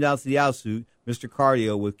 When it came down to the altitude, Mr.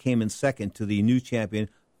 Cardio came in second to the new champion,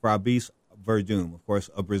 Fabrice Verdum, of course,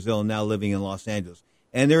 of Brazil, now living in Los Angeles.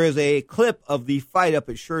 And there is a clip of the fight up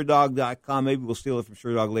at SureDog.com. Maybe we'll steal it from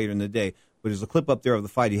SureDog later in the day. But there's a clip up there of the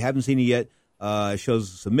fight. If you haven't seen it yet, it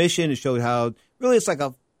shows the submission. It showed how, really, it's like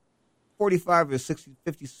a 45 or 60,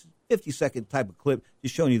 50-second type of clip,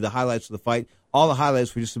 just showing you the highlights of the fight. All the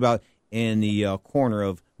highlights were just about in the corner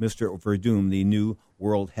of Mr. Verdum, the new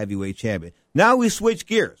world heavyweight champion. Now we switch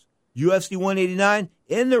gears. UFC 189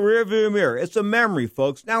 in the rearview mirror. It's a memory,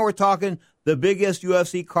 folks. Now we're talking the biggest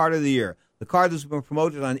UFC card of the year. The card that's been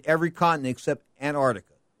promoted on every continent except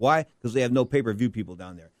Antarctica. Why? Because they have no pay-per-view people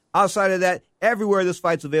down there. Outside of that, everywhere this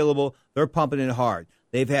fight's available, they're pumping it hard.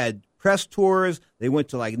 They've had press tours. They went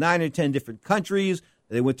to like 9 or 10 different countries.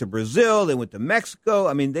 They went to Brazil. They went to Mexico.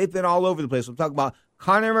 I mean, they've been all over the place. I'm talking about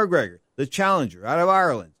Conor McGregor, the challenger out of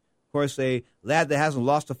Ireland. Of course, a lad that hasn't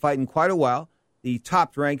lost a fight in quite a while, the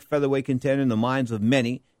top-ranked featherweight contender in the minds of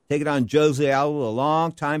many, taking on Jose Aldo, a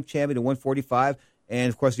long-time champion at 145. And,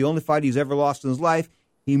 of course, the only fight he's ever lost in his life,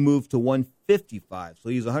 he moved to 155. So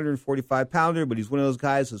he's a 145-pounder, but he's one of those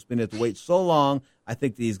guys that's been at the weight so long, I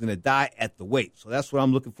think that he's going to die at the weight. So that's what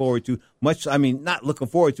I'm looking forward to. Not looking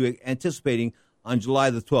forward to it, anticipating on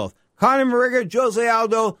July the 12th. Conor McGregor, Jose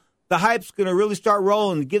Aldo, the hype's going to really start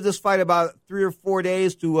rolling. Give this fight about 3 or 4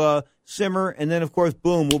 days to simmer, and then, of course,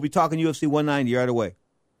 boom, we'll be talking UFC 190 right away.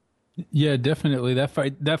 Yeah, definitely. That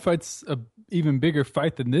fight's a even bigger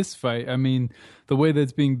fight than this fight. I mean, the way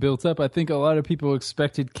that's being built up, I think a lot of people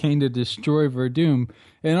expected Kane to destroy Verdum.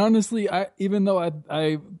 And honestly, even though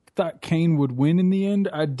I thought Kane would win in the end,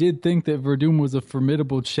 I did think that Verdum was a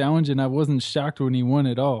formidable challenge, and I wasn't shocked when he won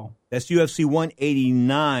at all. That's UFC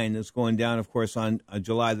 189 that's going down, of course, on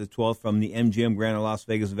July the 12th from the MGM Grand in Las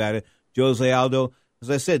Vegas, Nevada. Jose Aldo, as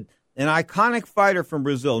I said, an iconic fighter from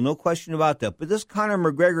Brazil, no question about that. But this Conor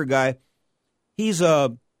McGregor guy, he's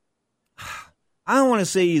I don't want to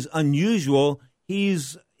say he's unusual.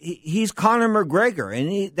 He's Conor McGregor,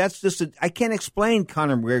 and that's just I can't explain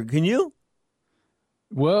Conor McGregor. Can you?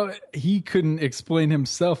 Well, he couldn't explain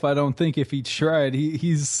himself, I don't think, if he tried.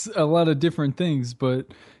 He's a lot of different things, but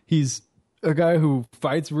he's a guy who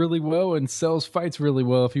fights really well and sells fights really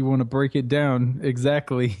well, if you want to break it down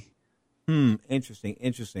exactly. Interesting.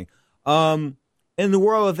 In the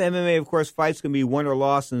world of MMA, of course, fights can be won or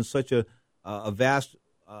lost in such a vast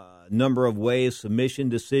number of ways: submission,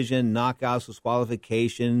 decision, knockouts,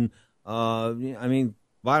 disqualification. Bottom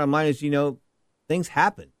line is, things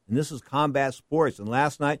happen. And this is combat sports. And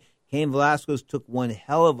last night, Cain Velasquez took one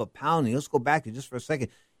hell of a pounding. Let's go back to just for a second.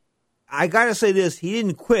 I got to say this. He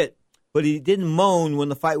didn't quit, but he didn't moan when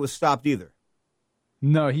the fight was stopped either.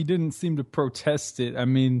 No, he didn't seem to protest it. I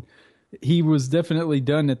mean, he was definitely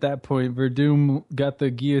done at that point. Verdum got the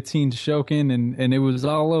guillotine choking, and it was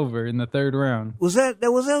all over in the third round. Was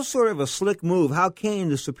that sort of a slick move? How Cain,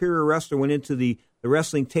 the superior wrestler, went into the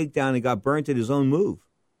wrestling takedown and got burnt at his own move?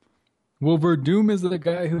 Well, Verdum is the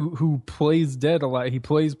guy who plays dead a lot. He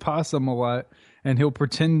plays possum a lot, and he'll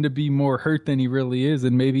pretend to be more hurt than he really is.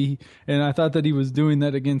 And I thought that he was doing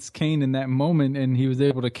that against Cain in that moment, and he was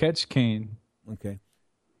able to catch Cain. Okay.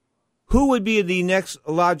 Who would be the next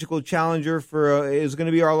logical challenger for? Is it going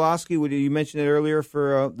to be Arlovsky? You mentioned it earlier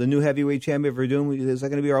for the new heavyweight champion Verdum. Is that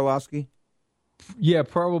going to be Arlovsky? Yeah,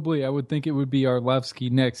 probably. I would think it would be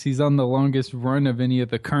Arlovsky next. He's on the longest run of any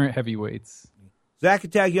of the current heavyweights. Zach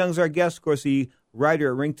Attack Young's our guest, of course, the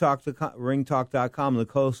writer at Ringtalk.com, the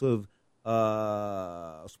host of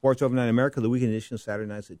Sports Overnight America, the weekend edition, Saturday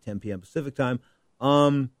nights at 10 p.m. Pacific time.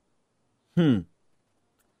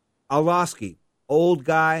 Arlovsky, old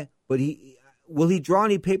guy, but will he draw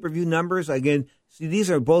any pay-per-view numbers? Again, see,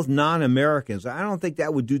 these are both non-Americans. I don't think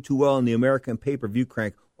that would do too well in the American pay-per-view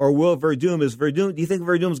crank. Or will Verdum? Do you think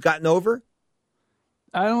Verdum's gotten over?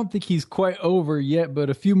 I don't think he's quite over yet, but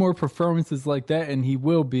a few more performances like that, and he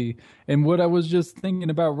will be. And what I was just thinking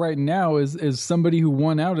about right now is somebody who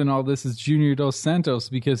won out in all this is Junior Dos Santos,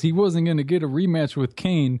 because he wasn't going to get a rematch with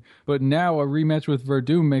Cain, but now a rematch with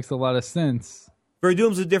Verdum makes a lot of sense.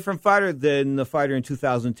 Verdum's a different fighter than the fighter in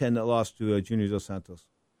 2010 that lost to Junior Dos Santos.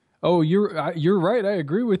 Oh, you're right. I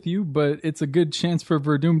agree with you, but it's a good chance for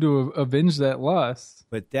Verdum to avenge that loss.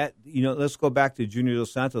 But that, let's go back to Junior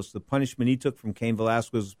Dos Santos. The punishment he took from Cain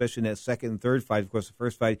Velasquez, especially in that second and third fight. Of course, the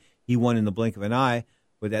first fight he won in the blink of an eye.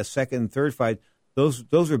 But that second and third fight, those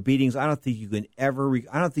are beatings. I don't think you can ever.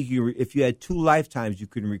 I don't think if you had 2 lifetimes, you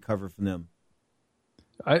couldn't recover from them.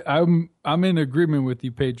 I'm in agreement with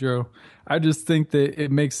you, Pedro. I just think that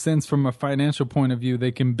it makes sense from a financial point of view.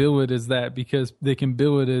 They can bill it as that because they can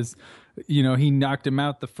bill it as, he knocked him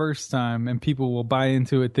out the first time, and people will buy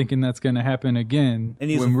into it thinking that's going to happen again.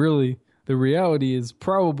 And when really the reality is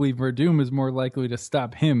probably Verdum is more likely to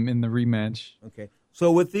stop him in the rematch. Okay.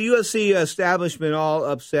 So with the UFC establishment all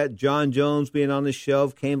upset, John Jones being on the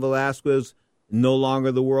shelf, Cain Velasquez no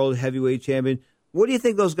longer the world heavyweight champion. What do you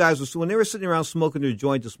think those guys were when they were sitting around smoking their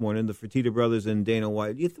joint this morning, the Fertitta brothers and Dana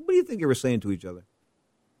White? What do you think they were saying to each other?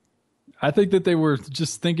 I think that they were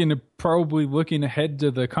just thinking of probably looking ahead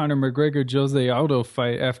to the Conor McGregor-Jose Aldo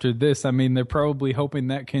fight after this. I mean, they're probably hoping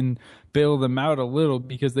that can bail them out a little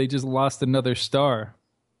because they just lost another star.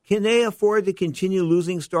 Can they afford to continue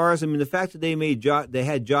losing stars? I mean, the fact that they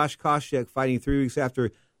had Josh Koscheck fighting 3 weeks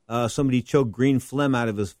after somebody choked green phlegm out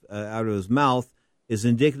of his mouth is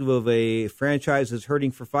indicative of a franchise that's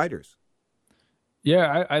hurting for fighters.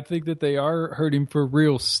 Yeah, I think that they are hurting for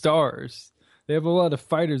real stars. They have a lot of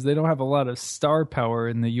fighters. They don't have a lot of star power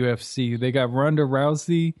in the UFC. They got Ronda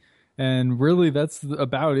Rousey, and really that's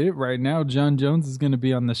about it right now. John Jones is going to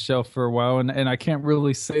be on the shelf for a while, and I can't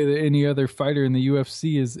really say that any other fighter in the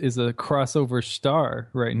UFC is a crossover star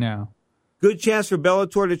right now. Good chance for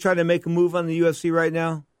Bellator to try to make a move on the UFC right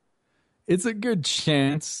now? It's a good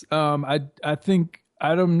chance. I think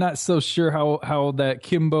I'm not so sure how that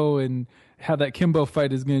Kimbo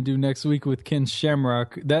fight is going to do next week with Ken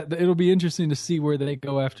Shamrock. That it'll be interesting to see where they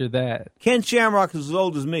go after that. Ken Shamrock is as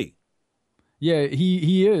old as me. Yeah,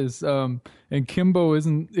 he is. And Kimbo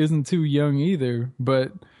isn't too young either,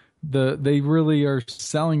 but they really are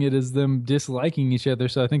selling it as them disliking each other,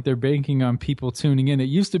 so I think they're banking on people tuning in. It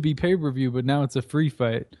used to be pay-per-view, but now it's a free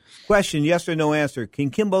fight. Question, yes or no answer. Can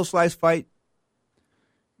Kimbo Slice fight?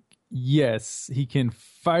 Yes, he can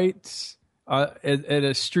fight at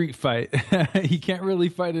a street fight. He can't really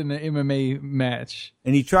fight in an MMA match.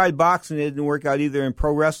 And he tried boxing, it didn't work out either, and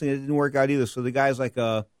pro wrestling, it didn't work out either, so the guy's like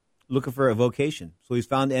looking for a vocation. So he's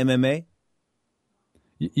found MMA?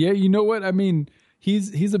 Yeah, you know what? I mean,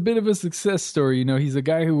 he's a bit of a success story. He's a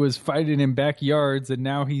guy who was fighting in backyards, and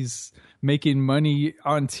now he's making money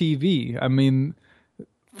on TV. I mean,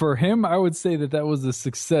 for him, I would say that was a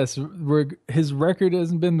success. His record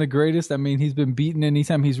hasn't been the greatest. I mean, he's been beaten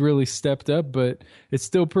anytime he's really stepped up, but it's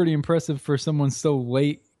still pretty impressive for someone so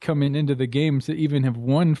late coming into the game to even have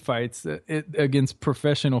won fights against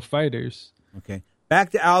professional fighters. Okay.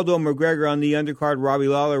 Back to Aldo McGregor on the undercard, Robbie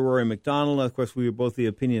Lawler, Rory McDonald. Of course, we were both the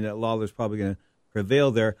opinion that Lawler's probably going to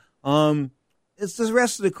prevail there. It's the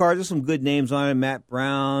rest of the card. There's some good names on it. Matt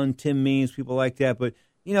Brown, Tim Means, people like that. But,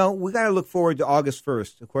 we got to look forward to August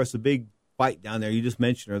 1st. Of course, the big fight down there, you just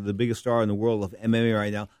mentioned her, the biggest star in the world of MMA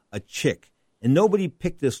right now, a chick. And nobody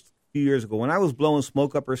picked this a few years ago. When I was blowing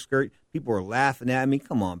smoke up her skirt, people were laughing at me.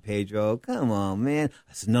 Come on, Pedro. Come on, man.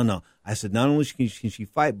 I said, no. I said, not only can she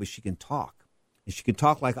fight, but she can talk. And she can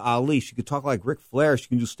talk like Ali. She can talk like Ric Flair. She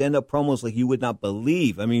can do stand-up promos like you would not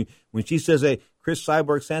believe. I mean, when she says, hey, Chris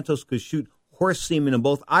Cyborg Santos could shoot horse semen in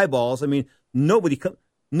both eyeballs, I mean, nobody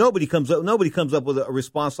comes up with a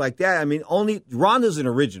response like that. I mean, only Ronda's an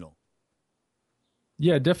original.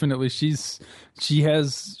 Yeah, definitely. She's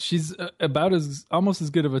about almost as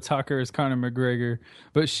good of a talker as Conor McGregor,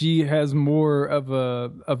 but she has more of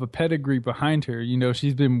a pedigree behind her.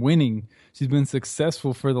 She's been winning. She's been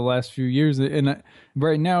successful for the last few years, and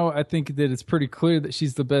right now I think that it's pretty clear that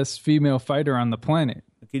she's the best female fighter on the planet.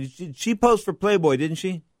 Okay, she posed for Playboy, didn't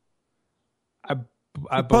she?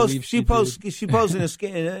 I believe she posed in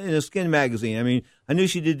a skin magazine. I mean, I knew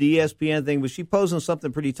she did the ESPN thing, but she posed in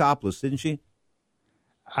something pretty topless, didn't she?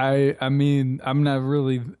 I mean, I'm not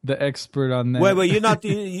really the expert on that. Wait, you're not.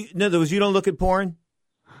 In other words, you don't look at porn?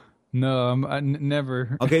 No, I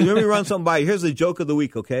never. Okay, let me run something by you. Here's the joke of the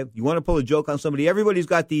week. Okay, you want to pull a joke on somebody? Everybody's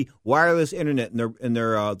got the wireless internet in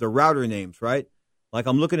their router names, right? Like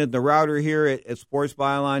I'm looking at the router here at Sports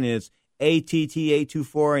Byline, and it's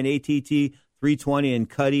ATT824 and ATT320 and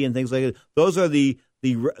Cuddy and things like that. Those are the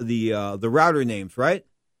router names, right?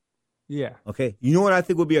 Yeah. Okay. You know what I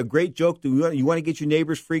think would be a great joke? You want to get your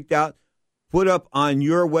neighbors freaked out? Put up on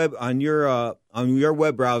your web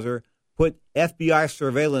web browser. Put FBI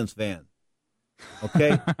surveillance van.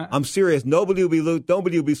 Okay. I'm serious. Nobody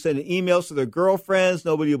will be sending emails to their girlfriends.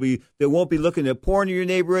 They won't be looking at porn in your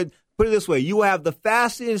neighborhood. Put it this way: you will have the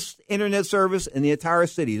fastest internet service in the entire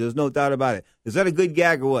city. There's no doubt about it. Is that a good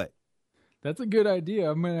gag or what? That's a good idea.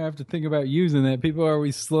 I'm going to have to think about using that. People are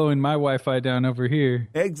always slowing my Wi-Fi down over here.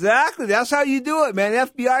 Exactly. That's how you do it, man.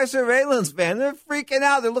 FBI surveillance, man. They're freaking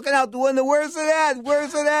out. They're looking out the window. Where's it at?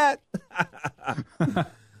 Where's it at?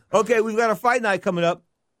 Okay, we've got a fight night coming up.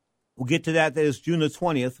 We'll get to that. That is June the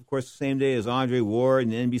 20th. Of course, the same day as Andre Ward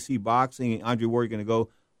and NBC Boxing. Andre Ward going to go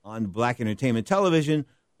on Black Entertainment Television.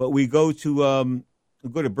 But we go to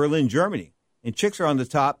Berlin, Germany. And chicks are on the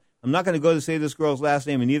top. I'm not going to go to say this girl's last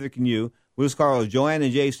name, and neither can you. We'll just call her Joanna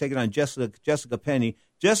Jay's taking on Jessica Penny.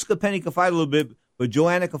 Jessica Penny can fight a little bit, but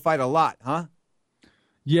Joanna can fight a lot, huh?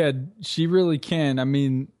 Yeah, she really can. I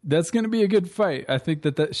mean, that's going to be a good fight. I think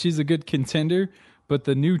that she's a good contender. But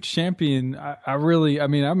the new champion,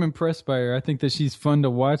 I'm impressed by her. I think that she's fun to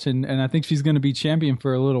watch, and I think she's going to be champion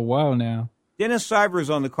for a little while now. Dennis Cyber is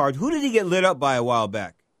on the card. Who did he get lit up by a while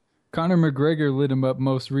back? Conor McGregor lit him up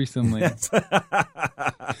most recently. That's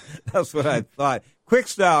what I thought. Quick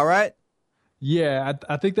style, right? Yeah,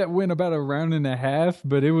 I think that went about a round and a half,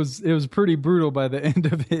 but it was pretty brutal by the end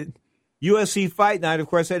of it. UFC Fight Night, of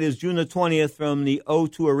course, that is June the 20th from the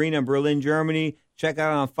O2 Arena in Berlin, Germany. Check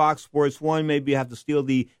out on Fox Sports 1. Maybe you have to steal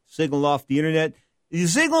the signal off the internet. The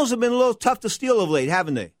signals have been a little tough to steal of late,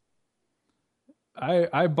 haven't they?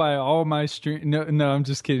 I buy all my stream. No, I'm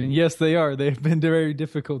just kidding. Yes, they are. They've been very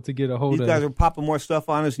difficult to get a hold of. These guys are popping more stuff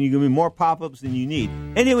on us, and you're going to be more pop-ups than you need.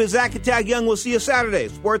 Anyway, Zach and Tag Young, we'll see you Saturday.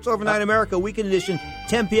 Sports Overnight America, Weekend Edition,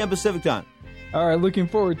 10 p.m. Pacific Time. All right, looking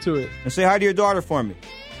forward to it. And say hi to your daughter for me.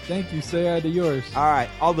 Thank you. Say hi to yours. All right,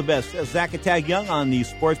 all the best. Zach and Tag Young on the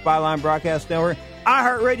Sports Byline Broadcast Network,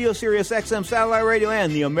 iHeartRadio, Sirius XM Satellite Radio,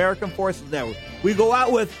 and the American Forces Network. We go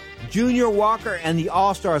out with Junior Walker and the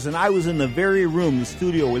All-Stars, and I was in the very room, the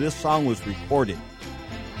studio, where this song was recorded.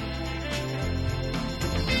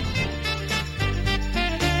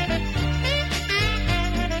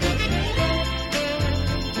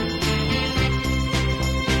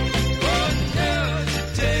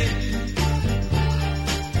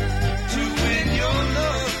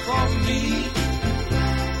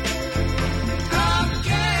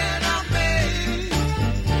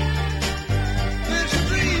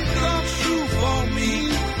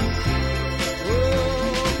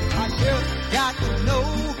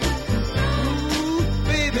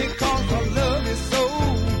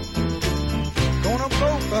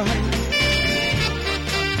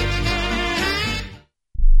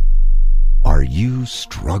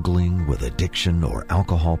 Struggling with addiction or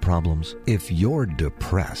alcohol problems? If you're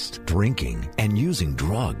depressed, drinking, and using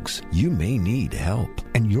drugs, you may need help,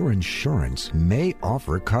 and your insurance may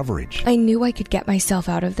offer coverage. I knew I could get myself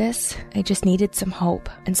out of this. I just needed some hope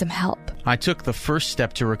and some help. I took the first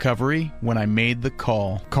step to recovery when I made the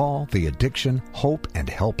call. Call the Addiction, Hope, and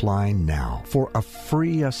Helpline now for a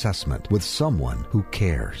free assessment with someone who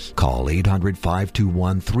cares. Call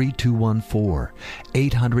 800-521-3214.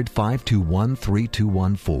 800-521-3214.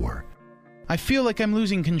 I feel like I'm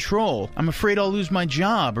losing control. I'm afraid I'll lose my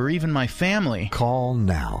job or even my family. Call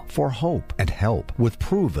now for hope and help with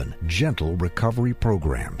proven, gentle recovery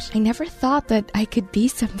programs. I never thought that I could be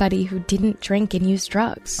somebody who didn't drink and use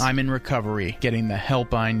drugs. I'm in recovery, getting the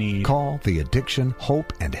help I need. Call the Addiction,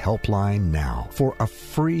 Hope, and Helpline now for a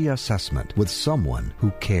free assessment with someone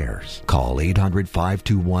who cares. Call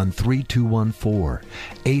 800-521-3214.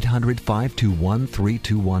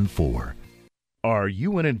 800-521-3214. Are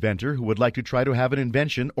you an inventor who would like to try to have an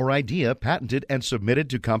invention or idea patented and submitted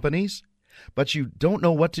to companies, but you don't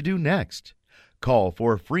know what to do next? Call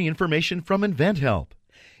for free information from InventHelp.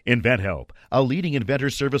 InventHelp, a leading inventor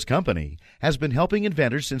service company, has been helping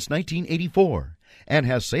inventors since 1984 and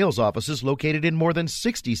has sales offices located in more than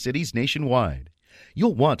 60 cities nationwide.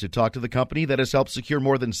 You'll want to talk to the company that has helped secure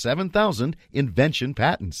more than 7,000 invention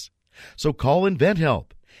patents. So call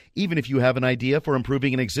InventHelp. Even if you have an idea for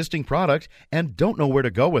improving an existing product and don't know where to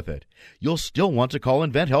go with it, you'll still want to call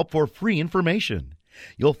InventHelp for free information.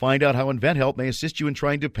 You'll find out how InventHelp may assist you in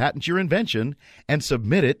trying to patent your invention and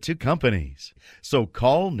submit it to companies. So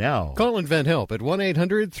call now. Call InventHelp at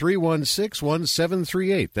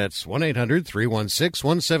 1-800-316-1738. That's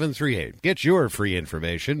 1-800-316-1738. Get your free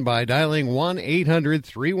information by dialing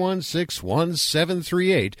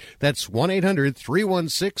 1-800-316-1738. That's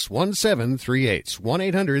 1-800-316-1738.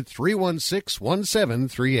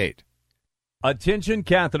 1-800-316-1738. Attention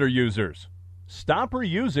catheter users. Stop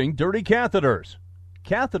reusing dirty catheters.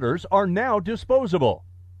 Catheters are now disposable.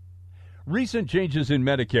 Recent changes in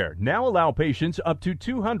Medicare now allow patients up to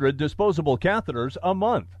 200 disposable catheters a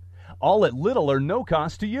month, all at little or no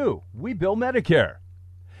cost to you. We bill Medicare.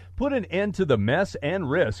 Put an end to the mess and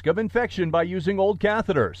risk of infection by using old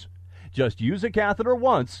catheters. Just use a catheter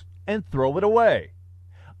once and throw it away.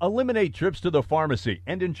 Eliminate trips to the pharmacy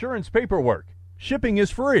and insurance paperwork. Shipping is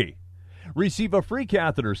free. Receive a free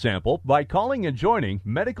catheter sample by calling and joining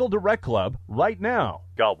Medical Direct Club right now.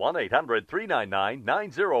 Call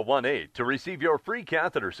 1-800-399-9018 to receive your free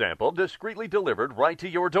catheter sample discreetly delivered right to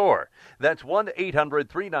your door. That's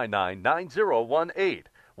 1-800-399-9018.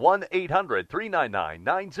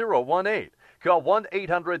 1-800-399-9018. Call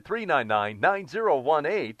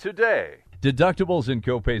 1-800-399-9018 today. Deductibles and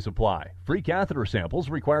copays apply. Free catheter samples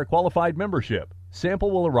require qualified membership.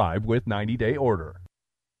 Sample will arrive with 90-day order.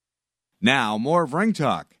 Now, more of Ring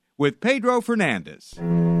Talk with Pedro Fernandez. I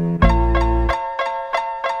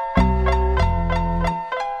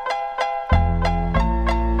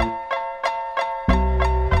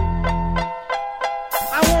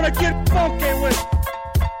want to get funky with it.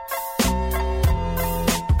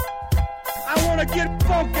 I want to get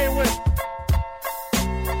funky with it.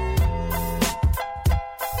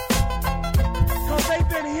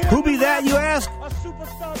 Who be that, you ask?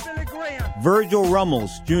 Virgil Rummels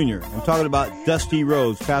Jr. I'm talking about Dusty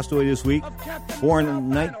Rhodes, passed away this week. Born in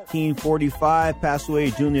 1945, passed away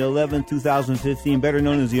June 11, 2015. Better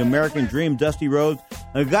known as the American Dream, Dusty Rhodes.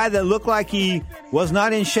 A guy that looked like he was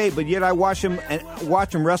not in shape, but yet I watch him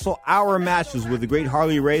wrestle hour matches with the great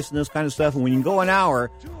Harley Race and this kind of stuff. And when you can go an hour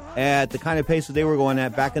at the kind of pace that they were going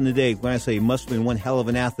at back in the day, when I say he must have been one hell of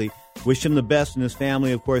an athlete. Wish him the best and his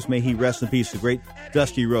family. Of course, may he rest in peace. The great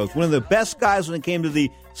Dusty Rhodes. One of the best guys when it came to the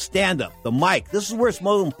stand-up, the mic. This is where it's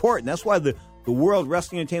most important. That's why the world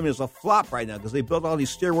wrestling entertainment is a flop right now, because they built all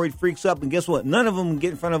these steroid freaks up, and guess what? None of them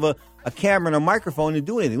get in front of a camera and a microphone and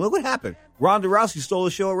do anything. Look what happened. Ronda Rousey stole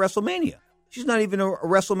the show at WrestleMania. She's not even a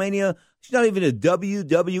WrestleMania. She's not even a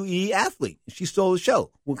WWE athlete. She stole the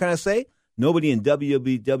show. What can I say? Nobody in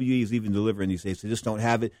WWE is even delivering these days. They just don't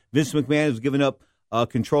have it. Vince McMahon has given up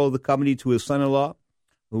control of the company to his son-in-law,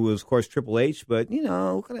 who was, of course, Triple H. But,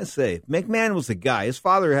 what can I say? McMahon was the guy. His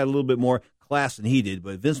father had a little bit more class than he did.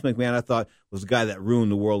 But Vince McMahon, I thought, was the guy that ruined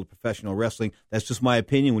the world of professional wrestling. That's just my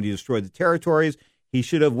opinion. When he destroyed the territories, he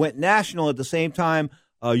should have went national at the same time,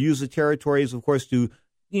 used the territories, of course, to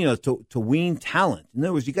wean talent. In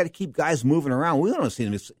other words, you got to keep guys moving around. We don't see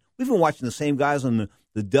them. We've been watching the same guys on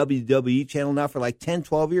the WWE channel now for like 10,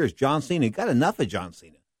 12 years. John Cena. Got enough of John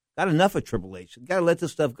Cena. Got enough of Triple H. Got to let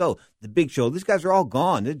this stuff go. The Big Show. These guys are all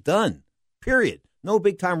gone. They're done. Period. No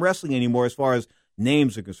big-time wrestling anymore as far as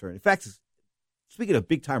names are concerned. In fact, speaking of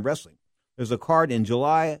big-time wrestling, there's a card in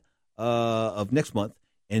July of next month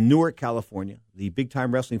in Newark, California. The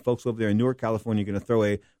big-time wrestling folks over there in Newark, California are going to throw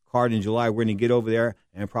a card in July. We're going to get over there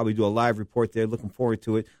and probably do a live report there. Looking forward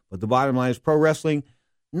to it. But the bottom line is pro wrestling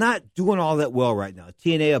not doing all that well right now.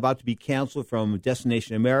 TNA about to be canceled from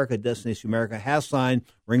Destination America. Destination America has signed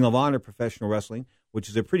Ring of Honor Professional Wrestling, which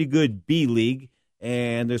is a pretty good B league.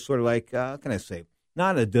 And they're sort of like, can I say,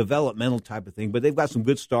 not a developmental type of thing, but they've got some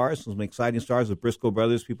good stars, some exciting stars, the Briscoe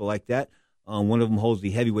brothers, people like that. One of them holds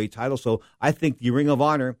the heavyweight title. So I think the Ring of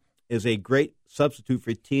Honor is a great substitute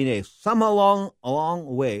for TNA. Somehow along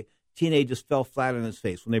the way, TNA just fell flat on its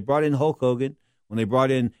face. When they brought in Hulk Hogan, when they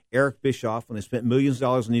brought in Eric Bischoff, when they spent millions of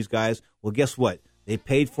dollars on these guys, well, guess what? They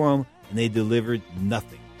paid for them, and they delivered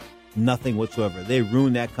nothing. Nothing whatsoever. They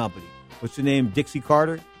ruined that company. What's her name? Dixie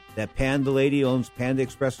Carter? That Panda lady owns Panda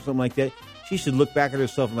Express or something like that. She should look back at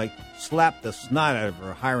herself and, slap the snot out of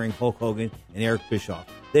her hiring Hulk Hogan and Eric Bischoff.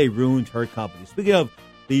 They ruined her company. Speaking of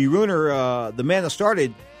the ruiner, the man that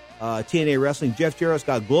started TNA Wrestling, Jeff Jarrett's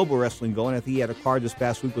got Global Wrestling going. I think he had a card this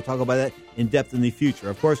past week. We'll talk about that in depth in the future.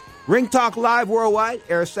 Of course, Ring Talk Live worldwide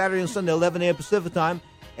airs Saturday and Sunday, 11 a.m. Pacific Time,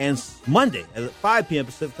 and Monday at 5 p.m.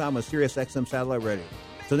 Pacific Time on Sirius XM Satellite Radio.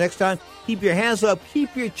 So next time, keep your hands up,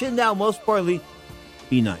 keep your chin down. Most importantly,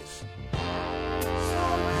 be nice.